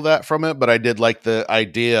didn't pull that from it, but I did like the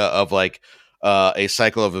idea of like a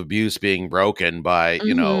cycle of abuse being broken by,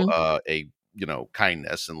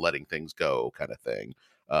 kindness and letting things go kind of thing.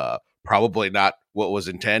 Probably not what was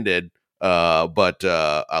intended, but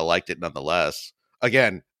I liked it nonetheless.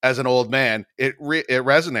 Again, as an old man, it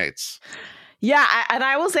resonates. Yeah, and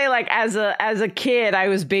I will say, like, as a kid, I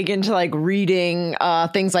was big into like reading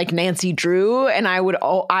things like Nancy Drew, and I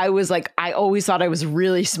always thought I was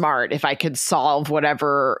really smart if I could solve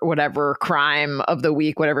whatever crime of the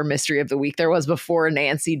week, whatever mystery of the week there was before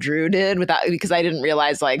Nancy Drew did, because I didn't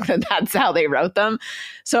realize like that's how they wrote them.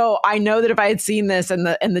 So I know that if I had seen this and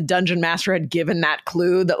the dungeon master had given that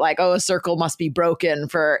clue that like, oh, a circle must be broken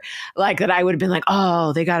for like that, I would have been like,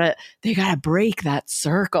 oh, they gotta break that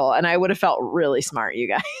circle, and I would have felt really smart, you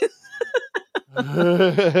guys. I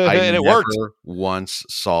and it never worked. Once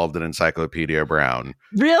solved an Encyclopedia Brown.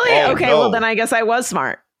 Really? Oh, okay, no. well then I guess I was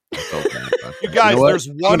smart. You guys, there's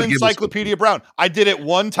one Encyclopedia Brown. I did it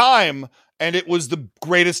one time, and it was the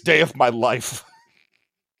greatest day of my life.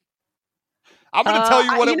 I'm going to tell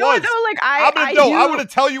you what it was. I'm going to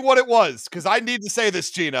tell you what it was, because I need to say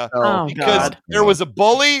this, Gina. Because there was a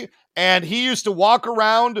bully, and he used to walk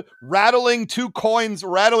around rattling coin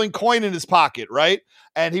in his pocket, right?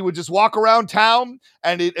 And he would just walk around town,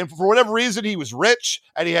 and for whatever reason, he was rich,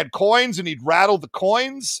 and he had coins, and he'd rattle the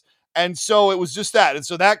coins. And so it was just that. And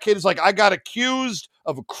so that kid is like, I got accused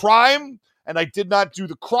of a crime, and I did not do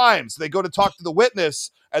the crime. So they go to talk to the witness,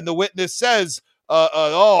 and the witness says,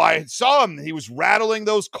 I saw him. He was rattling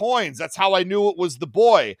those coins. That's how I knew it was the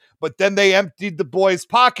boy. But then they emptied the boy's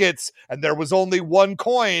pockets, and there was only one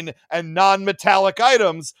coin and non-metallic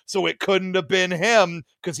items, so it couldn't have been him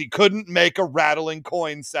because he couldn't make a rattling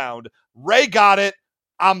coin sound. Ray got it.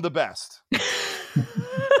 I'm the best.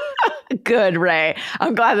 Good, Ray.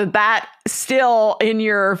 I'm glad that still in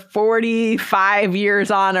your 45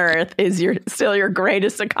 years on Earth is still your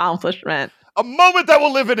greatest accomplishment. A moment that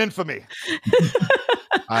will live in infamy.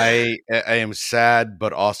 I am sad,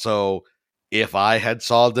 but also, if I had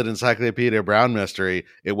solved an Encyclopedia Brown mystery,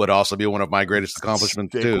 it would also be one of my greatest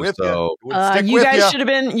accomplishments too. So you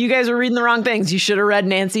guys were reading the wrong things. You should have read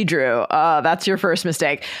Nancy Drew. That's your first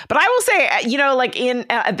mistake. But I will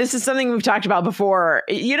say, this is something we've talked about before,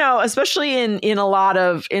 especially in a lot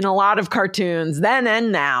of cartoons then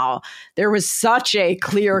and now, there was such a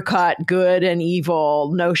clear-cut good and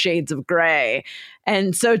evil, no shades of gray.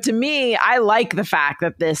 And so to me, I like the fact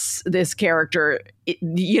that this character,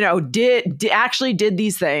 actually did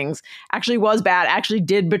these things, actually was bad, actually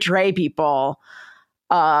did betray people.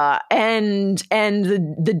 And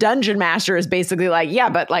the dungeon master is basically like, yeah,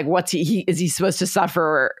 but like, is he supposed to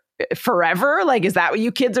suffer forever? Like, is that what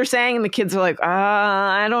you kids are saying? And the kids are like,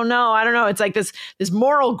 I don't know. It's like this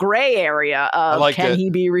moral gray area of, can he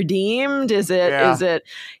be redeemed? Is it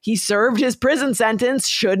he served his prison sentence?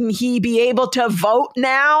 Shouldn't he be able to vote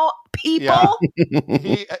now? People,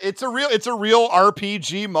 it's a real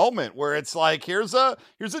RPG moment where it's like, here's a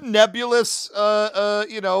nebulous a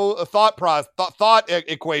thought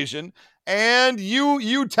equation, and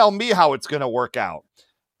you tell me how it's going to work out.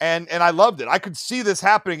 And I loved it. I could see this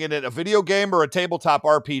happening in a video game or a tabletop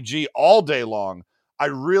RPG all day long. I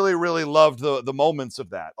really, really loved the moments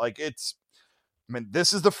of that. Like,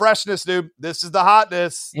 this is the freshness, dude. This is the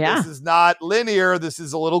hotness. Yeah. This is not linear. This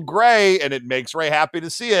is a little gray, and it makes Ray happy to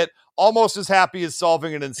see it. Almost as happy as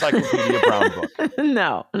solving an Encyclopedia Brown book.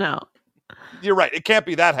 No. You're right. It can't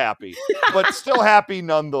be that happy, but still happy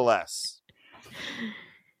nonetheless.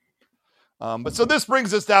 But so this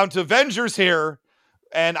brings us down to Venger's here.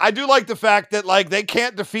 And I do like the fact that, like, they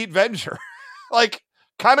can't defeat Venger. Like,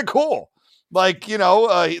 kind of cool. Like,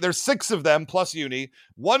 there's 6 of them plus Uni,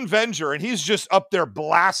 1 Venger, and he's just up there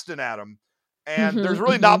blasting at him. And there's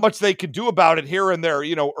really not much they could do about it here in their,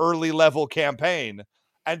 early level campaign.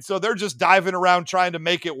 And so they're just diving around trying to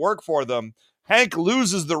make it work for them. Hank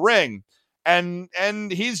loses the ring, and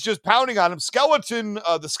he's just pounding on him. Skeleton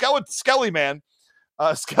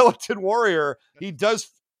Warrior, he does.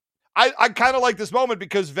 I kind of like this moment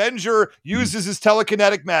because Venger uses his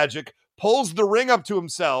telekinetic magic, pulls the ring up to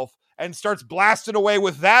himself, and starts blasting away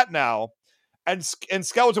with that now. And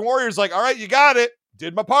Skeleton Warrior's like, all right, you got it.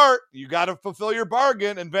 Did my part. You got to fulfill your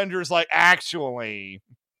bargain. And Venger's like, actually,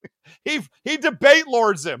 he debate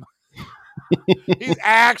lords him. He's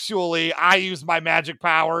actually, I used my magic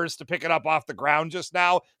powers to pick it up off the ground just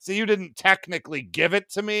now. So you didn't technically give it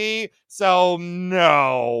to me. So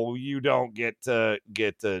no, you don't get to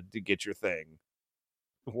get your thing.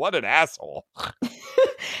 What an asshole.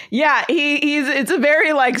 Yeah, it's a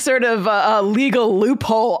very like sort of a legal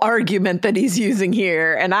loophole argument that he's using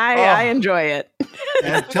here, and I enjoy it.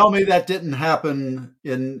 And tell me that didn't happen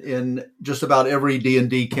in just about every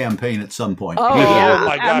D&D campaign at some point. Oh yeah,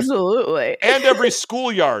 my gosh. Absolutely. And every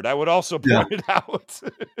schoolyard, I would also point it out.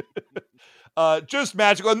 Just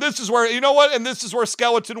magical. And this is where, and this is where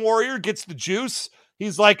Skeleton Warrior gets the juice.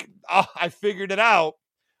 He's like, I figured it out.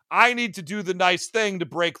 I need to do the nice thing to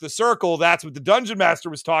break the circle. That's what the Dungeon Master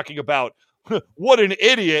was talking about. What an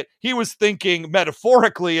idiot. He was thinking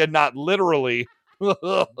metaphorically and not literally.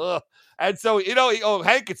 And so,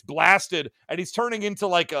 Hank gets blasted and he's turning into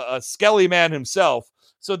like a skelly man himself.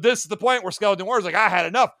 So this is the point where Skeleton Warrior's like, I had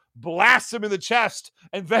enough. Blasts him in the chest.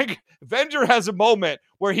 And Venger has a moment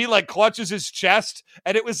where he like clutches his chest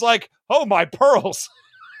and it was like, oh, my pearls.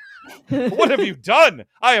 What have you done?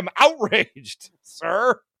 I am outraged,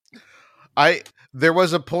 sir. There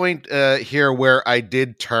was a point here where I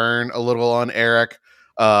did turn a little on Eric,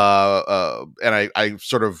 and I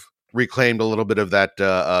sort of reclaimed a little bit of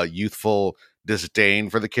that youthful disdain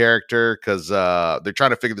for the character because they're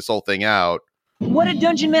trying to figure this whole thing out. What did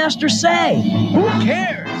Dungeon Master say? Who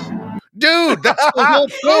cares? Dude, that's the whole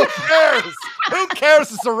Who cares? Who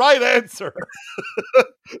cares is the right answer.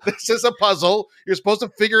 This is a puzzle. You're supposed to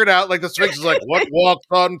figure it out. Like the Sphinx is like, what walks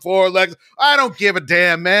on 4 legs? I don't give a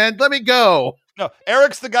damn, man. Let me go. No,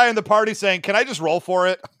 Eric's the guy in the party saying, can I just roll for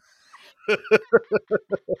it?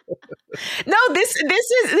 No, this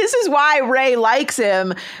is why Ray likes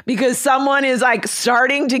him, because someone is like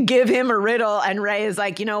starting to give him a riddle and Ray is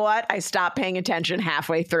like, you know what? I stopped paying attention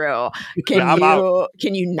halfway through.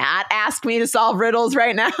 Can you not ask me to solve riddles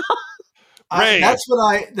right now? That's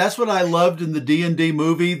what I loved in the D&D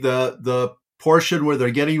movie, the portion where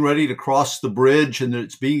they're getting ready to cross the bridge and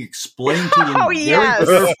it's being explained to them very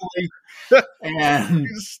carefully. And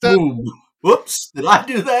boom. Whoops, did I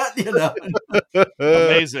do that?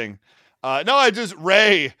 Amazing.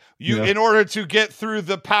 Ray, in order to get through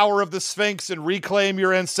the power of the Sphinx and reclaim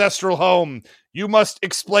your ancestral home, you must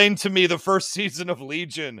explain to me the first season of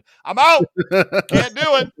Legion. I'm out. Can't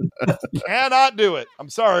do it. Cannot do it. I'm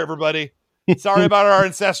sorry, everybody. Sorry about our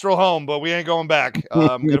ancestral home, but we ain't going back.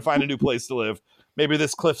 I'm going to find a new place to live. Maybe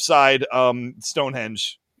this cliffside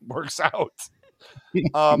Stonehenge works out.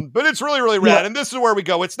 But it's really, really rad. And this is where we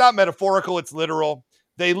go. It's not metaphorical. It's literal.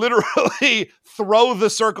 They literally throw the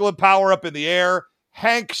circle of power up in the air.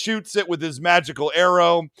 Hank shoots it with his magical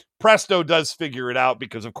arrow. Presto does figure it out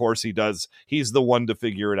because, of course, he does. He's the one to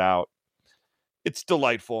figure it out. It's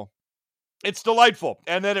delightful. It's delightful.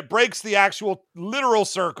 And then it breaks the actual literal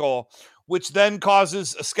circle, which then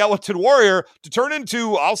causes a Skeleton Warrior to turn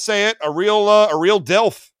into, I'll say it, a real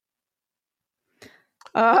DILF.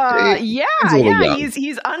 Yeah.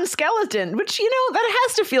 He's unskeleton, which that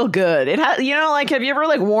has to feel good. It has, like, have you ever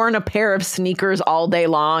like worn a pair of sneakers all day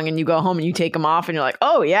long and you go home and you take them off and you're like,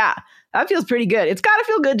 oh yeah, that feels pretty good. It's got to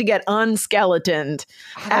feel good to get unskeletoned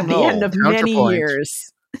at the end of many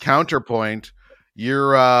years. Counterpoint.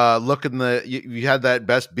 You're you had that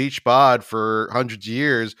best beach bod for hundreds of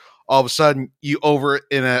years. All of a sudden,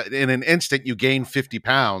 in an instant, you gain 50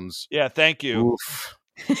 pounds. Yeah, thank you. Oof.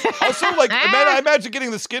 Also, like, I imagine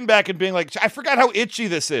getting the skin back and being like, I forgot how itchy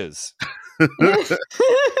this is. But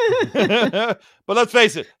let's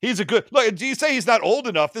face it, he's a good look. Do you say he's not old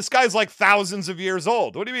enough? This guy's like thousands of years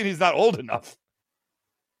old. What do you mean he's not old enough?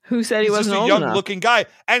 Who said he wasn't old enough? He's just a young-looking guy,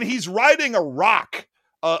 and he's riding a rock.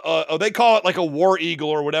 They call it like a war eagle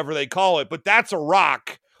or whatever they call it, but that's a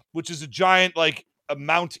rock, which is a giant like a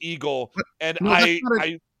Mount Eagle. And I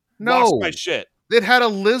lost my shit. It had a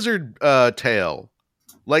lizard tail.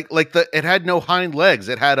 It had no hind legs.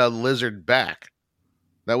 It had a lizard back.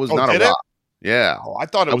 That was not a rock. Yeah. Oh, I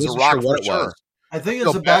thought it was a rock for sure. I think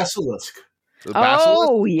it's a basilisk.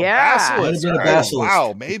 Oh, yeah.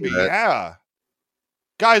 Wow, maybe, yeah.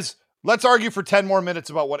 Guys, let's argue for 10 more minutes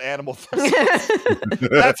about what animal this is.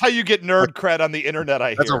 That's how you get nerd cred on the internet, I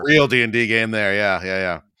hear. That's a real D&D game there.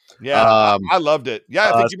 Yeah. Yeah, I loved it.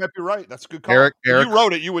 Yeah, I think you might be right. That's a good call. Eric, if you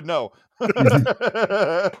wrote it, you would know.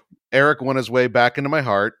 Eric won his way back into my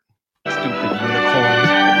heart. Stupid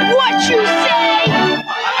unicorn. What you say?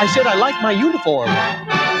 I said I like my uniform.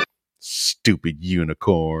 Stupid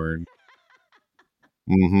unicorn.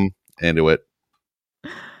 Into it.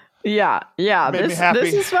 Yeah.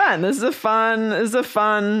 This is fun. This is a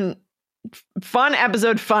fun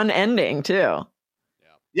episode, fun ending too.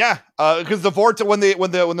 Yeah, because the vortex when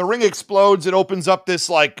the ring explodes, it opens up this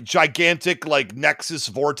like gigantic like Nexus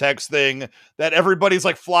vortex thing that everybody's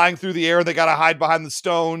like flying through the air. They got to hide behind the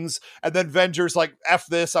stones, and then Venger's like, "F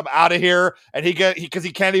this, I'm out of here." And because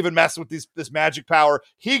he can't even mess with this magic power,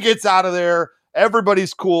 he gets out of there.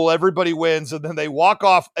 Everybody's cool, everybody wins, and then they walk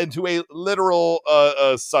off into a literal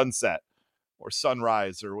sunset or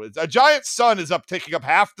sunrise, or a giant sun is up, taking up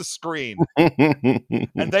half the screen,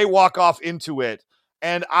 and they walk off into it.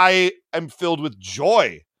 And I am filled with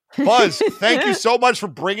joy. Buzz, thank you so much for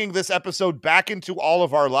bringing this episode back into all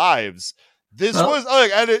of our lives. This was,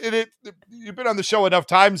 you've been on the show enough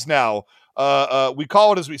times now. We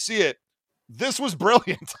call it as we see it. This was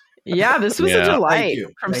brilliant. Yeah, this was a delight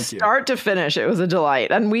from start to finish. It was a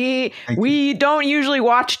delight, and we don't usually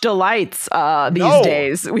watch delights these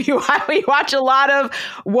days. We watch a lot of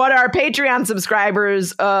what our Patreon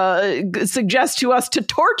subscribers suggest to us to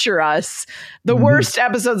torture us, the worst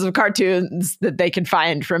episodes of cartoons that they can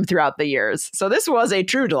find from throughout the years. So this was a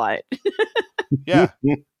true delight. Yeah.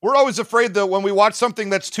 We're always afraid that when we watch something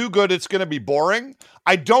that's too good, it's going to be boring.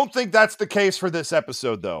 I don't think that's the case for this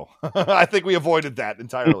episode, though. I think we avoided that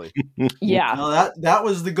entirely. Yeah. No, that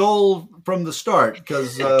was the goal from the start,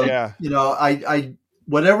 because, I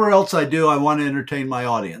whatever else I do, I want to entertain my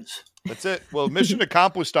audience. That's it. Well, mission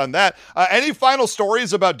accomplished on that. Any final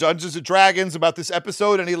stories about Dungeons and Dragons, about this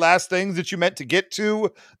episode? Any last things that you meant to get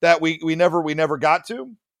to that we never got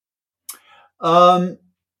to?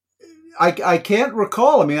 I can't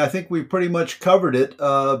recall. I mean, I think we pretty much covered it.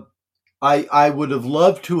 I would have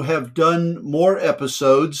loved to have done more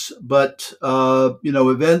episodes, but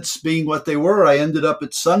events being what they were, I ended up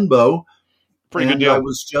at Sunbow. Pretty good deal. I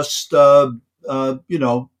was just, I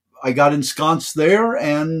got ensconced there,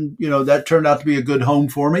 and that turned out to be a good home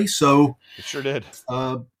for me. So it sure did.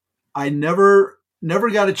 I never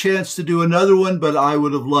got a chance to do another one, but I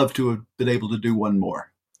would have loved to have been able to do one more.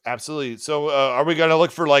 Absolutely. So, are we going to look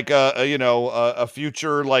for like a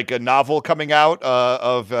future, like a novel coming out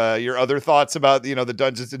of your other thoughts about the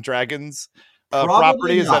Dungeons and Dragons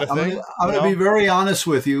property? Is that a thing? I'm going to be very honest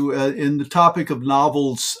with you in the topic of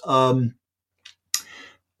novels.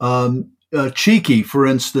 Cheeky, for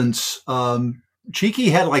instance, Cheeky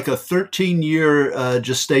had like a 13-year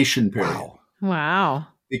gestation period. Wow.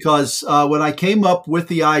 Because when I came up with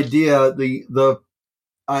the idea,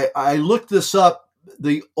 I looked this up.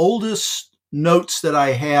 The oldest notes that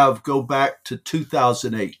I have go back to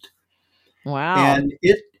 2008. Wow. And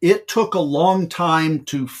it took a long time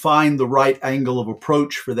to find the right angle of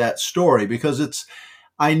approach for that story, because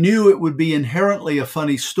I knew it would be inherently a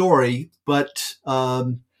funny story, but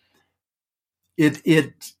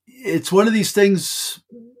it's one of these things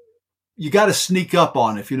you got to sneak up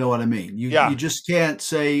on, if you know what I mean. You just can't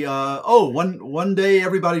say, one day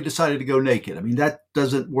everybody decided to go naked. I mean, that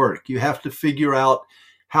doesn't work. You have to figure out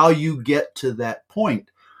how you get to that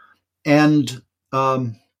point. And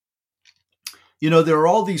there are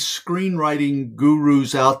all these screenwriting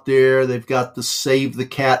gurus out there. They've got the Save the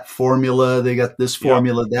Cat formula. They got this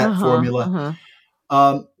formula, that formula.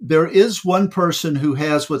 There is one person who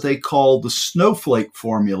has what they call the snowflake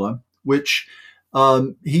formula, which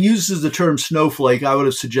he uses the term snowflake. I would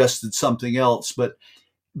have suggested something else, but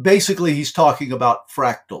basically he's talking about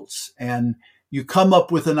fractals. And you come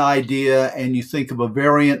up with an idea and you think of a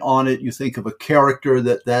variant on it. You think of a character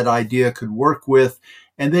that idea could work with.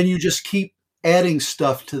 And then you just keep adding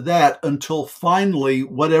stuff to that until finally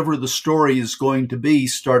whatever the story is going to be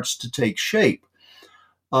starts to take shape.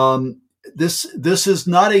 This is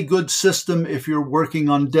not a good system if you're working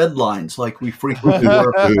on deadlines like we frequently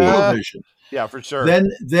work on television. Yeah, for sure.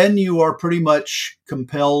 Then you are pretty much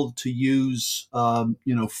compelled to use,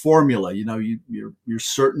 formula. Your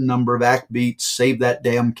certain number of act beats, save that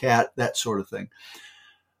damn cat, that sort of thing.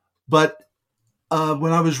 But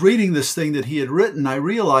when I was reading this thing that he had written, I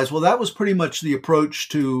realized, well, that was pretty much the approach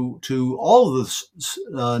to all of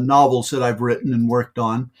the novels that I've written and worked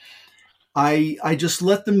on. I just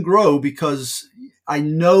let them grow because I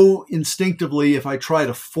know instinctively if I try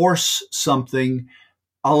to force something,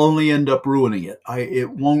 I'll only end up ruining it.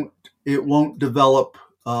 It won't develop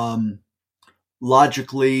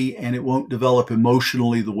logically, and it won't develop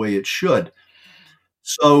emotionally the way it should.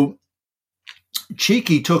 So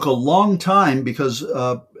Cheeky took a long time because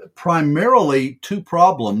primarily two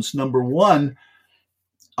problems. Number one,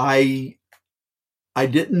 I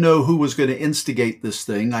didn't know who was going to instigate this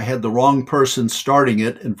thing. I had the wrong person starting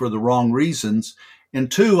it and for the wrong reasons.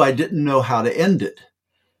 And two, I didn't know how to end it.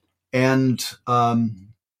 And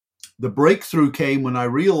the breakthrough came when I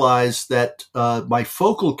realized that my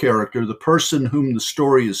focal character, the person whom the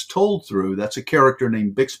story is told through, that's a character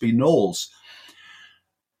named Bixby Knowles.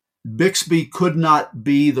 Bixby could not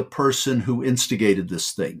be the person who instigated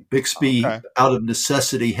this thing. Bixby, out of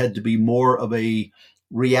necessity, had to be more of a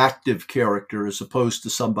reactive character as opposed to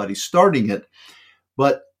somebody starting it.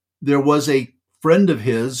 But there was a friend of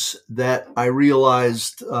his that I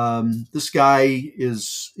realized this guy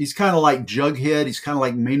he's kind of like Jughead. He's kind of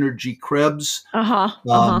like Maynard G. Krebs.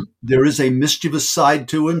 There is a mischievous side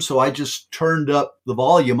to him. So I just turned up the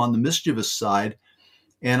volume on the mischievous side,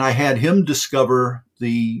 and I had him discover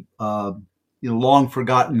the long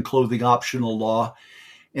forgotten clothing optional law.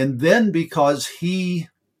 And then because he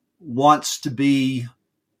wants to be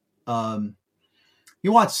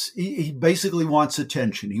he basically wants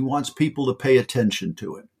attention. He wants people to pay attention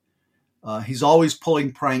to him. He's always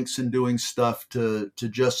pulling pranks and doing stuff to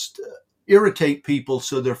just irritate people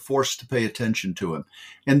so they're forced to pay attention to him.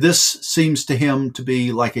 And this seems to him to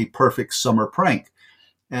be like a perfect summer prank.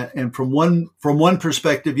 And from one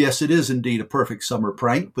perspective, yes, it is indeed a perfect summer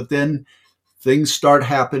prank, but then things start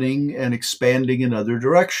happening and expanding in other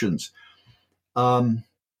directions.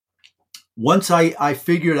 Once I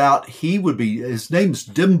figured out his name's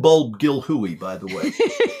Dimbulb Gilhooey, by the way.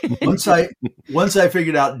 Once I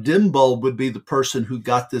figured out Dimbulb would be the person who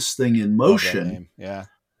got this thing in motion. Yeah.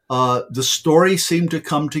 The story seemed to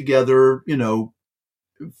come together,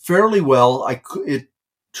 fairly well. It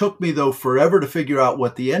took me though forever to figure out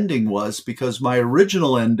what the ending was, because my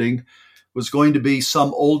original ending was going to be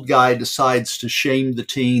some old guy decides to shame the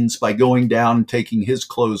teens by going down and taking his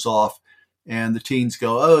clothes off. And the teens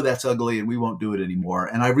go, "Oh, that's ugly, and we won't do it anymore."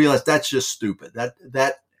 And I realized that's just stupid.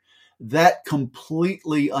 That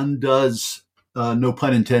completely undoes, no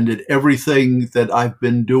pun intended, everything that I've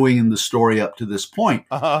been doing in the story up to this point.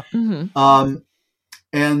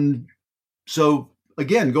 And so,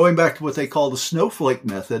 again, going back to what they call the snowflake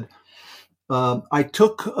method, I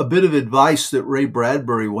took a bit of advice that Ray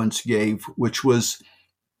Bradbury once gave, which was,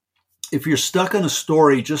 if you're stuck on a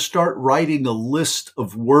story, just start writing a list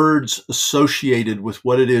of words associated with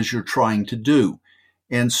what it is you're trying to do.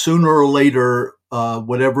 And sooner or later,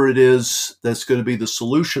 whatever it is that's going to be the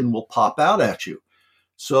solution will pop out at you.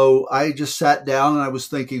 So I just sat down and I was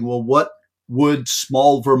thinking, well, what would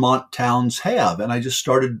small Vermont towns have? And I just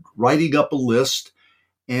started writing up a list,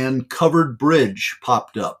 and Covered Bridge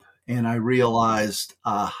popped up. And I realized,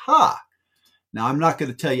 aha. Now, I'm not going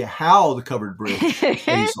to tell you how the Covered Bridge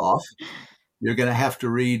pays off. You're going to have to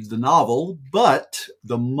read the novel. But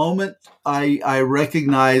the moment I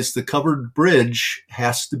recognized the Covered Bridge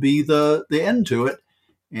has to be the end to it.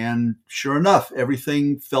 And sure enough,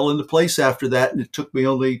 everything fell into place after that. And it took me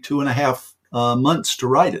only 2.5 months to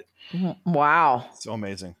write it. Wow. So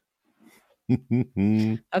amazing.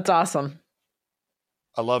 That's awesome.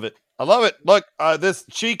 I love it. I love it. Look, this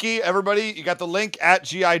Cheeky, everybody, you got the link at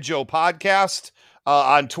G.I. Joe Podcast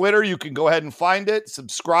on Twitter. You can go ahead and find it,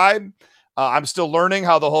 subscribe. I'm still learning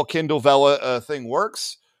how the whole Kindle Vella thing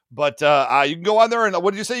works, But you can go on there and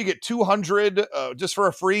what did you say? You get 200 just for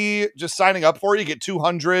a free, just signing up for it. You get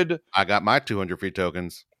 200. I got my 200 free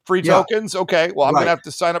tokens. Free tokens? Okay. Well, I'm going to have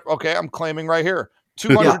to sign up. Okay. I'm claiming right here.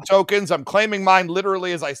 200 tokens. I'm claiming mine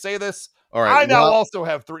literally as I say this. All right. I now also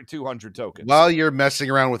have 200 tokens. While you're messing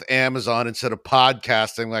around with Amazon instead of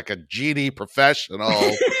podcasting like a GD professional,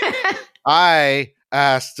 I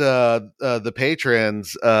asked the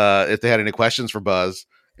patrons if they had any questions for Buzz,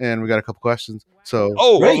 and we got a couple questions. So,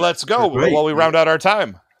 well, let's go while we round out our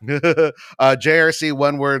time. JRC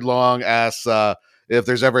one word long asks if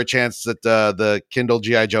there's ever a chance that the Kindle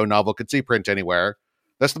G.I. Joe novel could see print anywhere.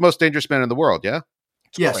 That's the most dangerous man in the world, yeah?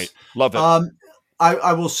 Yes. Great. Love it.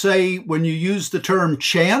 I will say when you use the term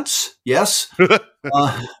chance, yes.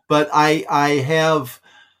 But I have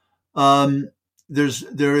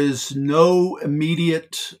there is no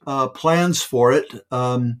immediate plans for it.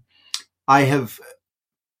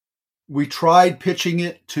 We tried pitching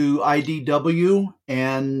it to IDW,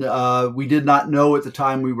 and we did not know at the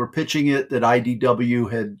time we were pitching it that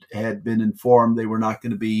IDW had been informed they were not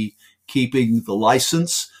going to be keeping the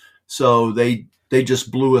license. So they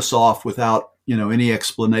just blew us off without, any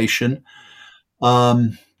explanation.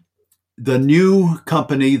 The new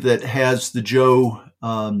company that has the Joe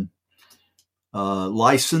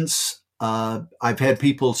license, I've had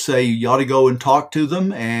people say you ought to go and talk to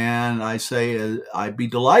them, and I say I'd be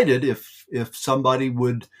delighted if somebody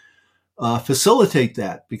would facilitate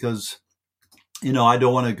that, because I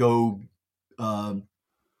don't want to go. I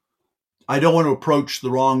don't want to approach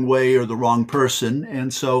the wrong way or the wrong person,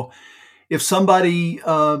 and so if somebody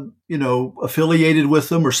affiliated with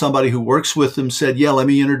them or somebody who works with them said, "Yeah, let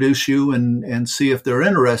me introduce you and see if they're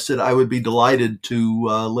interested," I would be delighted to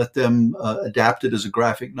let them adapt it as a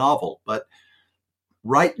graphic novel. But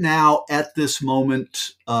right now, at this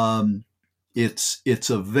moment, it's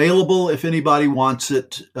available if anybody wants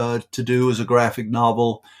it to do as a graphic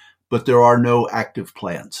novel, but there are no active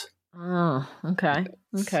plans. Oh, okay.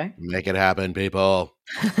 Make it happen, people.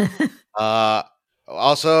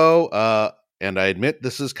 Also, and I admit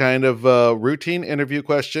this is kind of a routine interview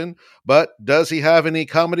question, but does he have any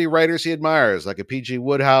comedy writers he admires, like a P.G.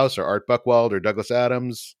 Wodehouse or Art Buchwald or Douglas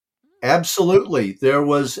Adams? Absolutely. There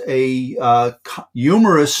was a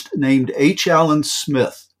humorist named H. Allen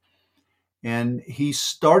Smith, and he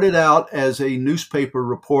started out as a newspaper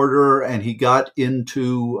reporter, and he got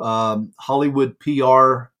into Hollywood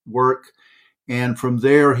PR work, and from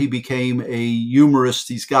there he became a humorist.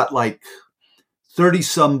 He's got like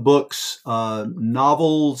 30-some books,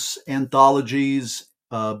 novels, anthologies,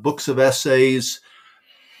 books of essays.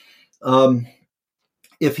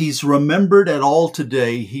 If he's remembered at all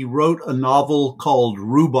today, he wrote a novel called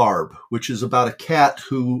Rhubarb, which is about a cat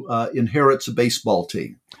who inherits a baseball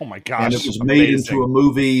team. Oh my gosh! And it was made into a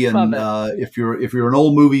movie. And if you're an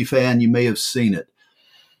old movie fan, you may have seen it.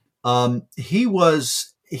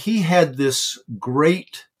 He had this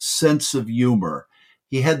great sense of humor.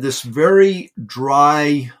 He had this very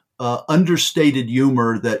dry, understated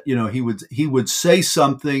humor that, he would say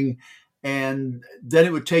something and then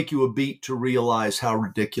it would take you a beat to realize how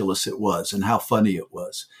ridiculous it was and how funny it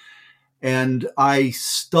was. And I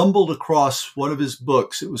stumbled across one of his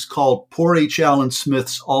books. It was called Poor H. Allen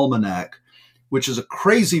Smith's Almanac, which is a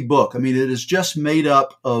crazy book. I mean, it is just made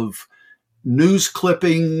up of news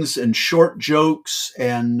clippings and short jokes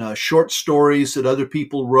and short stories that other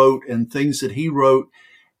people wrote and things that he wrote.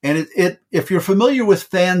 And if you're familiar with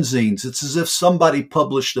fanzines, it's as if somebody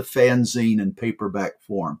published a fanzine in paperback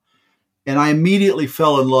form. And I immediately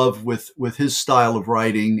fell in love with his style of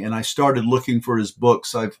writing, and I started looking for his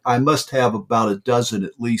books. I must have about a dozen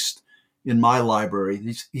at least in my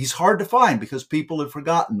library. He's hard to find because people have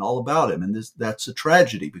forgotten all about him, and that's a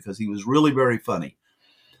tragedy because he was really very funny.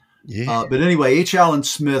 Yeah. But anyway, H. Allen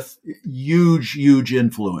Smith, huge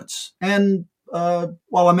influence. And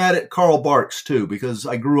while I'm at it, Carl Barks too, because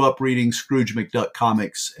I grew up reading Scrooge McDuck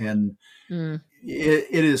comics, and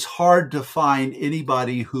it is hard to find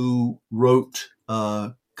anybody who wrote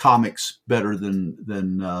comics better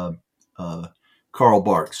than Carl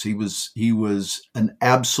Barks. He was an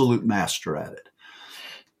absolute master at it.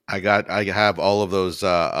 I have all of those.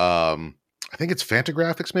 I think it's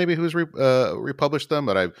Fantagraphics maybe who's republished them,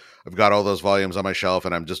 but I've got all those volumes on my shelf,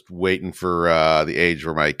 and I'm just waiting for the age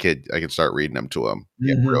where I can start reading them to him.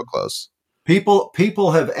 Getting real close.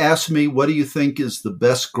 People have asked me, what do you think is the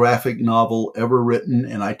best graphic novel ever written?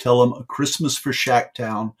 And I tell them A Christmas for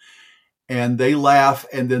Shacktown, and they laugh,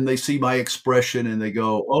 and then they see my expression and they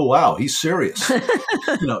go, "Oh, wow, he's serious."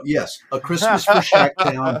 Yes, A Christmas for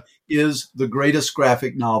Shacktown is the greatest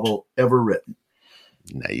graphic novel ever written.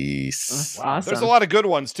 Nice. Wow. Awesome. There's a lot of good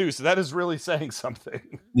ones too, so that is really saying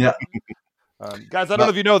something. Yeah. Guys, I don't know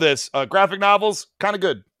if you know this. Graphic novels, kind of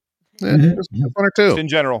good. Yeah, there's one or two. Just in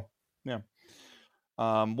general. Yeah.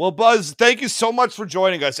 Well, Buzz, thank you so much for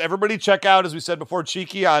joining us. Everybody check out, as we said before,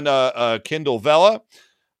 Cheeky on Kindle Vella,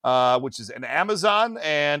 which is an Amazon.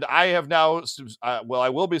 And I have now, I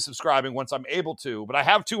will be subscribing once I'm able to, but I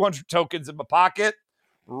have 200 tokens in my pocket,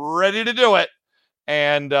 ready to do it.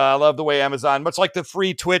 And I love the way Amazon, much like the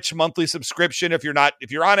free Twitch monthly subscription, if you're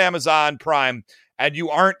on Amazon Prime and you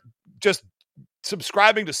aren't just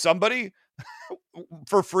subscribing to somebody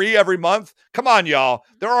for free every month, come on, y'all.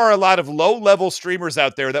 There are a lot of low-level streamers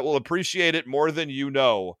out there that will appreciate it more than you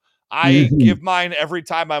know. I give mine every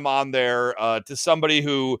time I'm on there to somebody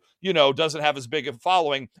who, doesn't have as big a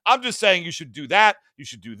following. I'm just saying you should do that. You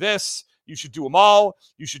should do this. You should do them all.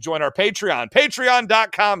 You should join our Patreon,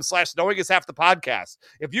 patreon.com/knowing is half the podcast.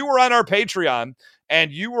 If you were on our Patreon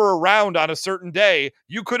and you were around on a certain day,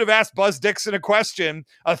 you could have asked Buzz Dixon a question,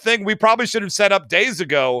 a thing we probably should have set up days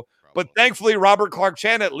ago. But thankfully, Robert Clark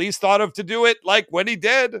Chan at least thought of to do it like when he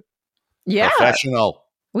did. Yeah. Professional.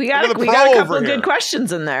 We got a couple of good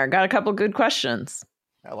questions in there. Got a couple of good questions.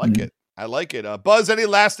 I like it. I like it. Buzz, any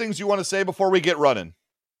last things you want to say before we get running?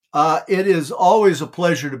 It is always a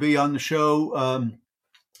pleasure to be on the show.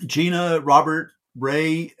 Gina, Robert,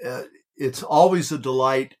 Ray, it's always a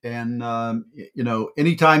delight. And,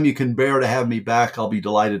 anytime you can bear to have me back, I'll be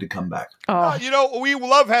delighted to come back. We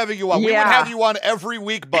love having you on. Yeah. We would have you on every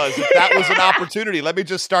week, Buzz, if that was an opportunity. Let me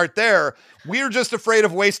just start there. We're just afraid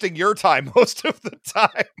of wasting your time most of the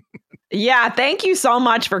time. Yeah, thank you so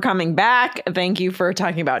much for coming back. Thank you for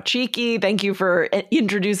talking about Cheeky. Thank you for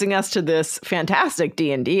introducing us to this fantastic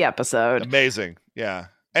D&D episode. Amazing. Yeah.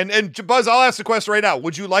 And Buzz, I'll ask the question right now.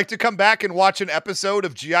 Would you like to come back and watch an episode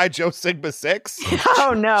of G.I. Joe Sigma 6?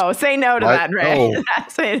 Oh, no. Say no to that, Ray.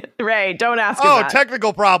 Oh. Ray, don't ask him that.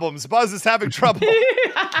 Technical problems. Buzz is having trouble.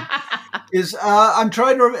 I'm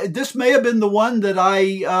trying to. This may have been the one that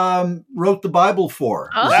I wrote the Bible for.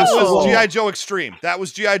 Oh. That was G.I. Joe Extreme. That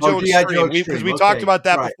was G.I. Joe Extreme. Because we talked about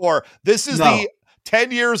that before. This is the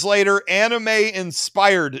 10 years later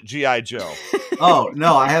anime-inspired G.I. Joe. Oh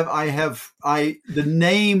no, the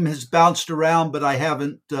name has bounced around, but I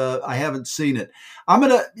haven't seen it. I'm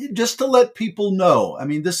gonna, just to let people know, I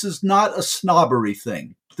mean, this is not a snobbery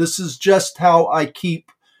thing. This is just how I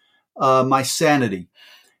keep my sanity.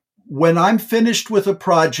 When I'm finished with a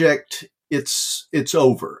project, it's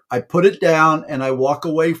over. I put it down and I walk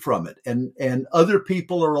away from it, and other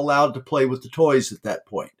people are allowed to play with the toys at that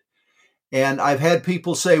point. And I've had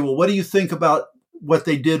people say, well, what do you think about what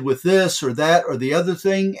they did with this or that or the other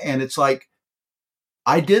thing? And it's like,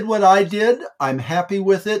 I did what I did. I'm happy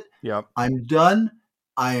with it. Yep. I'm done.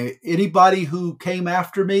 Anybody who came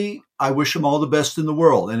after me, I wish them all the best in the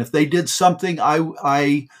world. And if they did something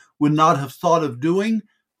I would not have thought of doing,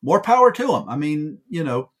 more power to them. I mean,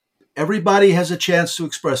 everybody has a chance to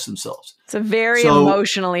express themselves. It's a very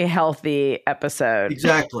emotionally healthy episode.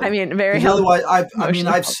 Exactly. I mean, very healthy. Otherwise,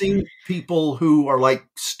 I've seen people who are like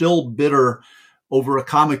still bitter over a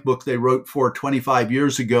comic book they wrote for 25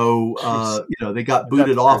 years ago. They got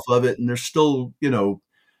booted off of it and they're still,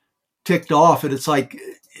 ticked off. And it's like,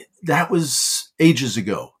 that was ages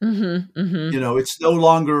ago. Mm-hmm, mm-hmm. It's no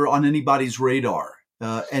longer on anybody's radar.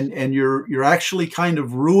 And you're actually kind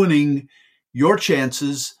of ruining your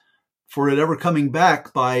chances for it ever coming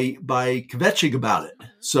back by kvetching about it.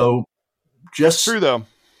 So just true though.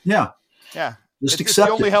 Yeah. Yeah. Just it's accept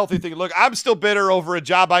the only it. Healthy thing. Look, I'm still bitter over a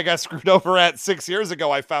job I got screwed over at 6 years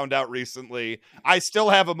ago. I found out recently. I still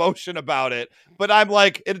have emotion about it, but I'm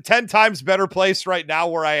like in a 10 times better place right now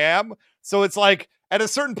where I am. So it's like at a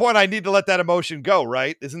certain point, I need to let that emotion go,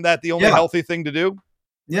 right? Isn't that the only healthy thing to do?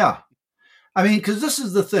 Yeah. I mean, because this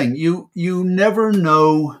is the thing. You never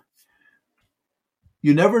know.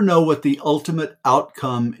 You never know what the ultimate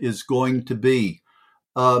outcome is going to be.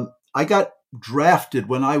 I got drafted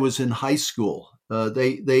when I was in high school.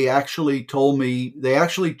 They actually told me, they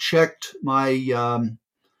actually checked my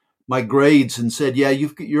my grades and said, yeah,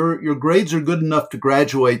 your grades are good enough to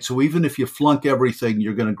graduate. So even if you flunk everything,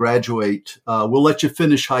 you're going to graduate. We'll let you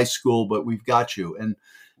finish high school, but we've got you. And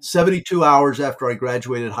 72 hours after I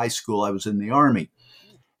graduated high school, I was in the Army.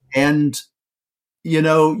 And,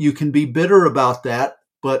 you can be bitter about that.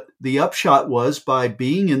 But the upshot was, by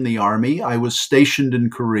being in the Army, I was stationed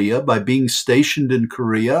in Korea. By being stationed in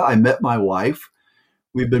Korea, I met my wife.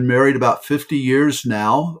 We've been married about 50 years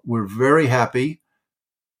now. We're very happy.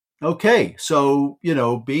 Okay, so,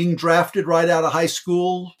 being drafted right out of high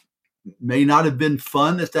school may not have been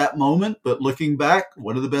fun at that moment, but looking back,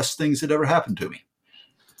 one of the best things that ever happened to me.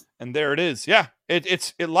 And there it is. Yeah,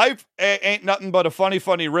 life ain't nothing but a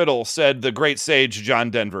funny riddle, said the great sage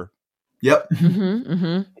John Denver. Yep.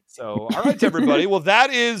 So, all right, everybody. Well,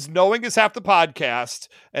 that is Knowing is Half the Podcast,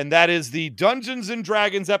 and that is the Dungeons and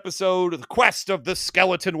Dragons episode, The Quest of the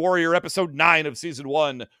Skeleton Warrior, episode 9 of season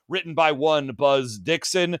 1, written by one Buzz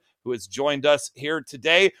Dixon, who has joined us here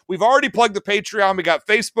today. We've already plugged the Patreon. We got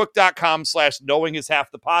facebook.com/Knowing is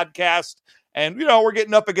Half the Podcast. And, we're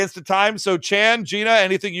getting up against the time. So, Chan, Gina,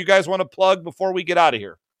 anything you guys want to plug before we get out of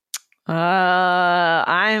here?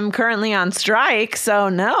 I'm currently on strike, so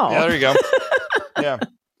no. Yeah, there you go. Yeah.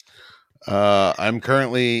 I'm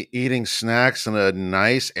currently eating snacks in a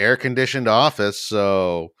nice air-conditioned office,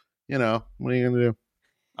 so, what are you going to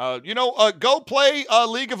do? Go play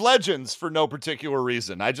League of Legends for no particular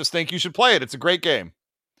reason. I just think you should play it. It's a great game.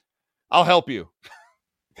 I'll help you.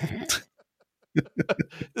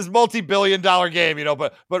 This multi-billion-dollar game,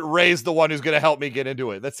 but Ray's the one who's going to help me get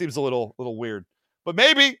into it. That seems a little weird, but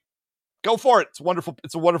maybe go for it. It's wonderful.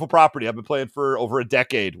 It's a wonderful property. I've been playing for over a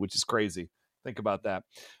decade, which is crazy. Think about that.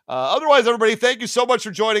 Otherwise, everybody, thank you so much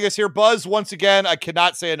for joining us here. Buzz, once again, I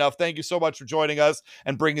cannot say enough. Thank you so much for joining us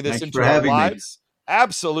and bringing this into our lives.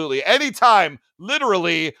 Absolutely. Anytime,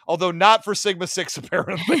 literally, although not for Sigma 6,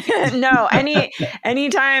 apparently. No,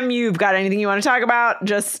 anytime you've got anything you want to talk about,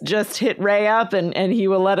 just hit Ray up and he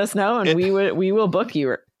will let us know, and we will book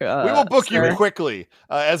you. We will book you quickly,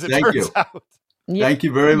 as it turns out. Thank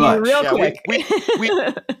you very much. Real quick.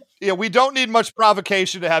 We don't need much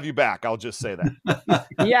provocation to have you back. I'll just say that.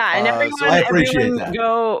 Yeah, and everyone that.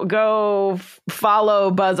 Go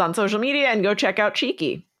follow Buzz on social media and go check out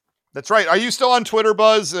Cheeky. That's right. Are you still on Twitter,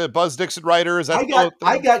 Buzz? Buzz Dixon Writer? Is that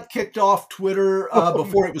I got kicked off Twitter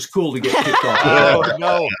before it was cool to get kicked off. Oh,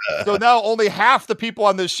 no. So now only half the people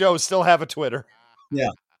on this show still have a Twitter.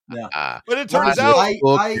 Yeah. But it turns out...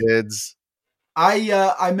 kids.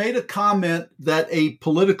 I made a comment that a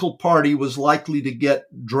political party was likely to get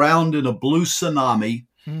drowned in a blue tsunami.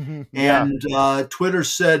 And Twitter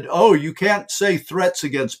said, "Oh, you can't say threats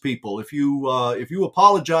against people. If you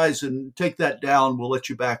apologize and take that down, we'll let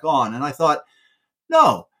you back on." And I thought,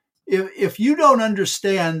 no, if you don't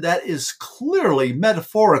understand, that is clearly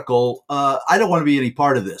metaphorical. I don't want to be any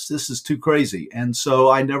part of this. This is too crazy. And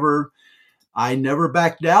so I never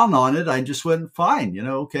backed down on it. I just went, fine,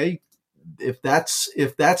 okay. If that's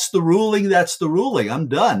the ruling, that's the ruling. I'm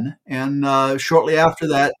done. And shortly after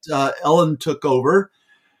that, Ellen took over.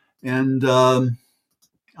 And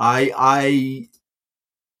I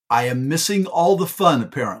am missing all the fun,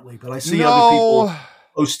 apparently, but I see other people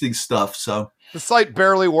posting stuff. So the site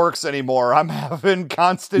barely works anymore. I'm having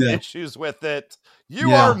constant issues with it.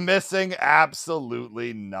 You are missing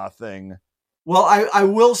absolutely nothing. Well, I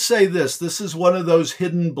will say this. This is one of those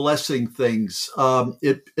hidden blessing things.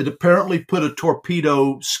 It apparently put a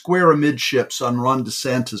torpedo square amidships on Ron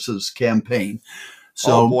DeSantis's campaign.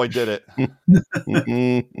 So, oh boy, did it.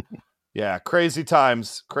 Yeah, crazy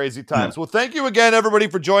times. Yeah. Well, thank you again, everybody,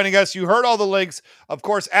 for joining us. You heard all the links, of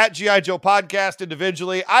course, at G.I. Joe Podcast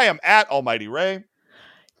individually. I am at Almighty Ray.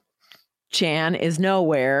 Chan is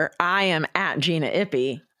nowhere. I am at Gina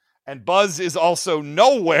Ippy. And Buzz is also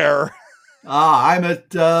nowhere. I'm at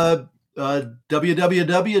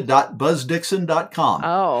www.buzzdixon.com.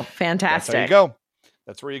 Oh, fantastic. There you go.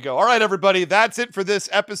 That's where you go. All right, everybody. That's it for this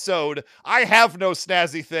episode. I have no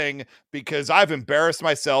snazzy thing because I've embarrassed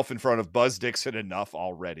myself in front of Buzz Dixon enough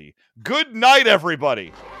already. Good night,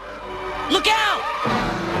 everybody. Look out!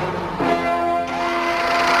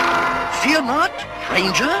 Fear not,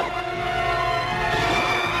 ranger.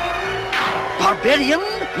 Barbarian,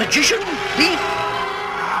 magician, thief,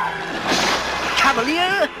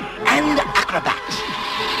 cavalier, and acrobat.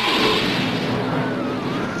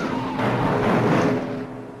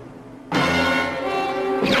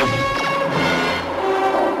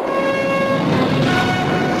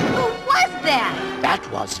 That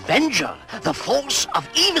was Venger, the force of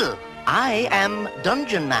evil. I am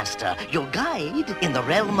Dungeon Master, your guide in the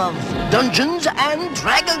realm of Dungeons and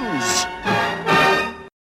Dragons.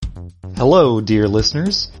 Hello, dear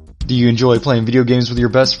listeners. Do you enjoy playing video games with your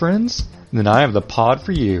best friends? Then I have the pod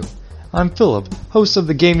for you. I'm Philip, host of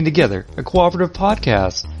the Gaming Together, a cooperative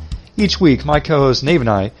podcast. Each week, my co-host Nave and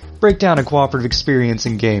I break down a cooperative experience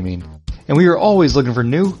in gaming. And we are always looking for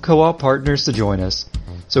new co-op partners to join us.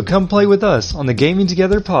 So come play with us on the Gaming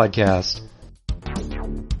Together podcast.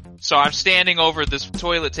 So I'm standing over this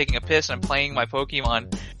toilet taking a piss and I'm playing my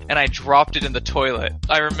Pokemon and I dropped it in the toilet.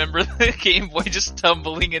 I remember the Game Boy just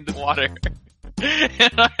tumbling into water.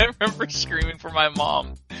 And I remember screaming for my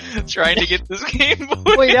mom. trying to get this Game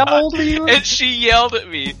Boy. Wait, how old were you? And she yelled at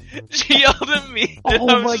me. And I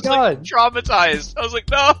was my just, God. like, traumatized. I was like,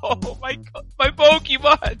 no, my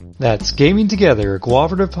Pokemon. That's Gaming Together, a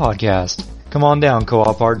cooperative podcast. Come on down,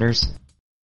 co-op partners.